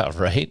 Yeah,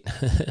 right.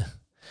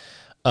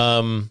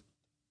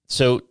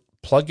 So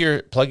plug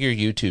your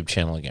YouTube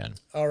channel again.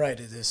 All right.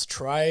 It is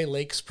Tri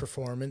Lakes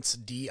Performance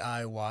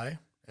DIY,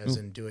 as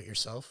in do it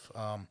yourself.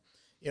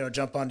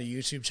 Jump onto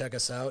YouTube, check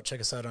us out. Check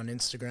us out on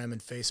Instagram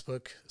and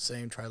Facebook.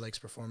 Same Tri Lakes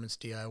Performance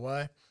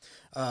DIY.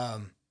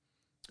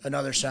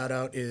 Another shout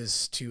out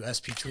is to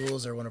SP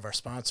Tools. They're one of our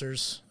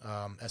sponsors.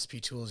 SP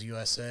Tools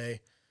USA.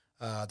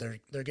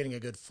 They're getting a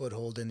good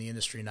foothold in the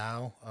industry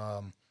now.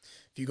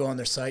 If you go on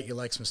their site, you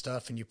like some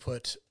stuff, and you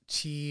put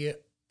TLP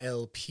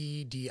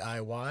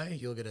DIY,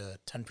 you'll get a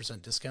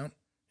 10% discount.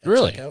 At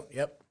Really? checkout.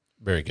 Yep.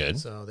 Very good.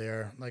 So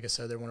they're, like I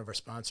said, they're one of our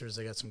sponsors.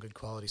 They got some good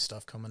quality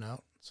stuff coming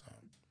out. So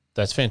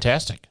That's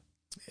fantastic.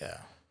 yeah.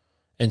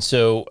 And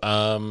so,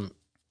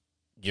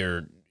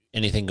 you're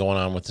anything going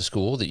on with the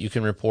school that you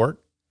can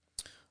report?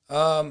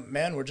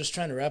 Man, we're just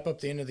trying to wrap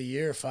up the end of the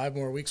year. 5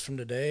 more weeks from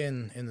today,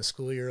 and the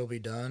school year will be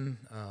done.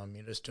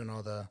 You're just doing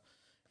all the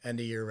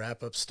end of year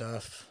wrap up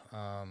stuff.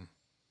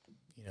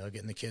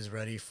 Getting the kids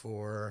ready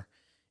for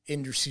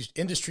industry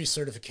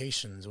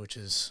certifications, which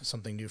is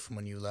something new from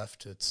when you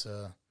left. It's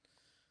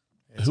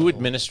Who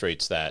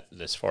administrates that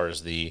as far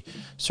as the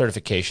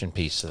certification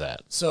piece of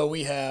that? So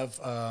we have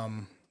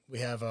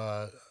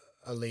a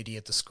lady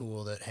at the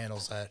school that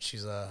handles that.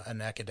 She's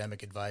an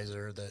academic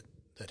advisor that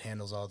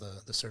handles all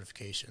the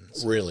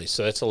certifications. Really?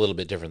 So that's a little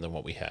bit different than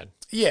what we had.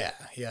 Yeah.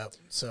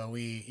 So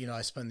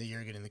I spend the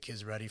year getting the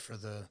kids ready for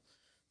the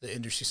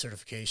industry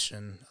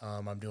certification.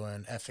 I'm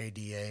doing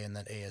FADA and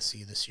then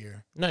ASE this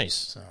year. Nice.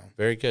 So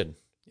Very good.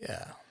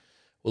 yeah.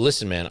 Well,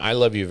 listen, man, I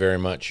love you very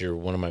much. You're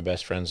one of my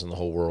best friends in the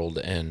whole world,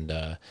 and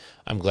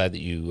I'm glad that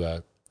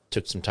you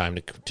took some time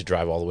to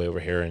drive all the way over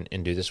here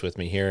and do this with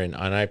me here. And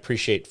I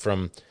appreciate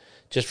from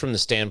the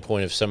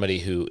standpoint of somebody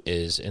who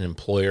is an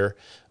employer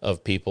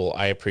of people,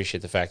 I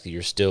appreciate the fact that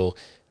you're still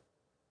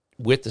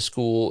with the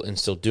school and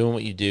still doing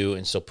what you do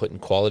and still putting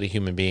quality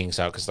human beings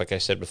out. Because like I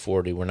said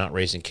before, dude, we're not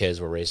raising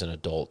kids, we're raising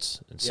adults.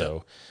 And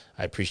so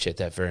I appreciate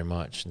that very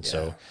much. And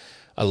so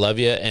I love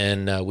you.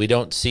 And we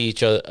don't see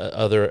each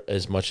other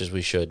as much as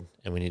we should.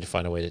 And we need to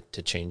find a way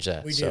to change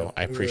that. We so do.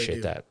 I We appreciate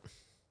really do. that.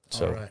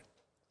 So, All right.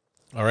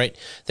 all right.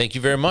 Thank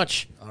you very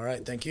much. All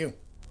right. Thank you.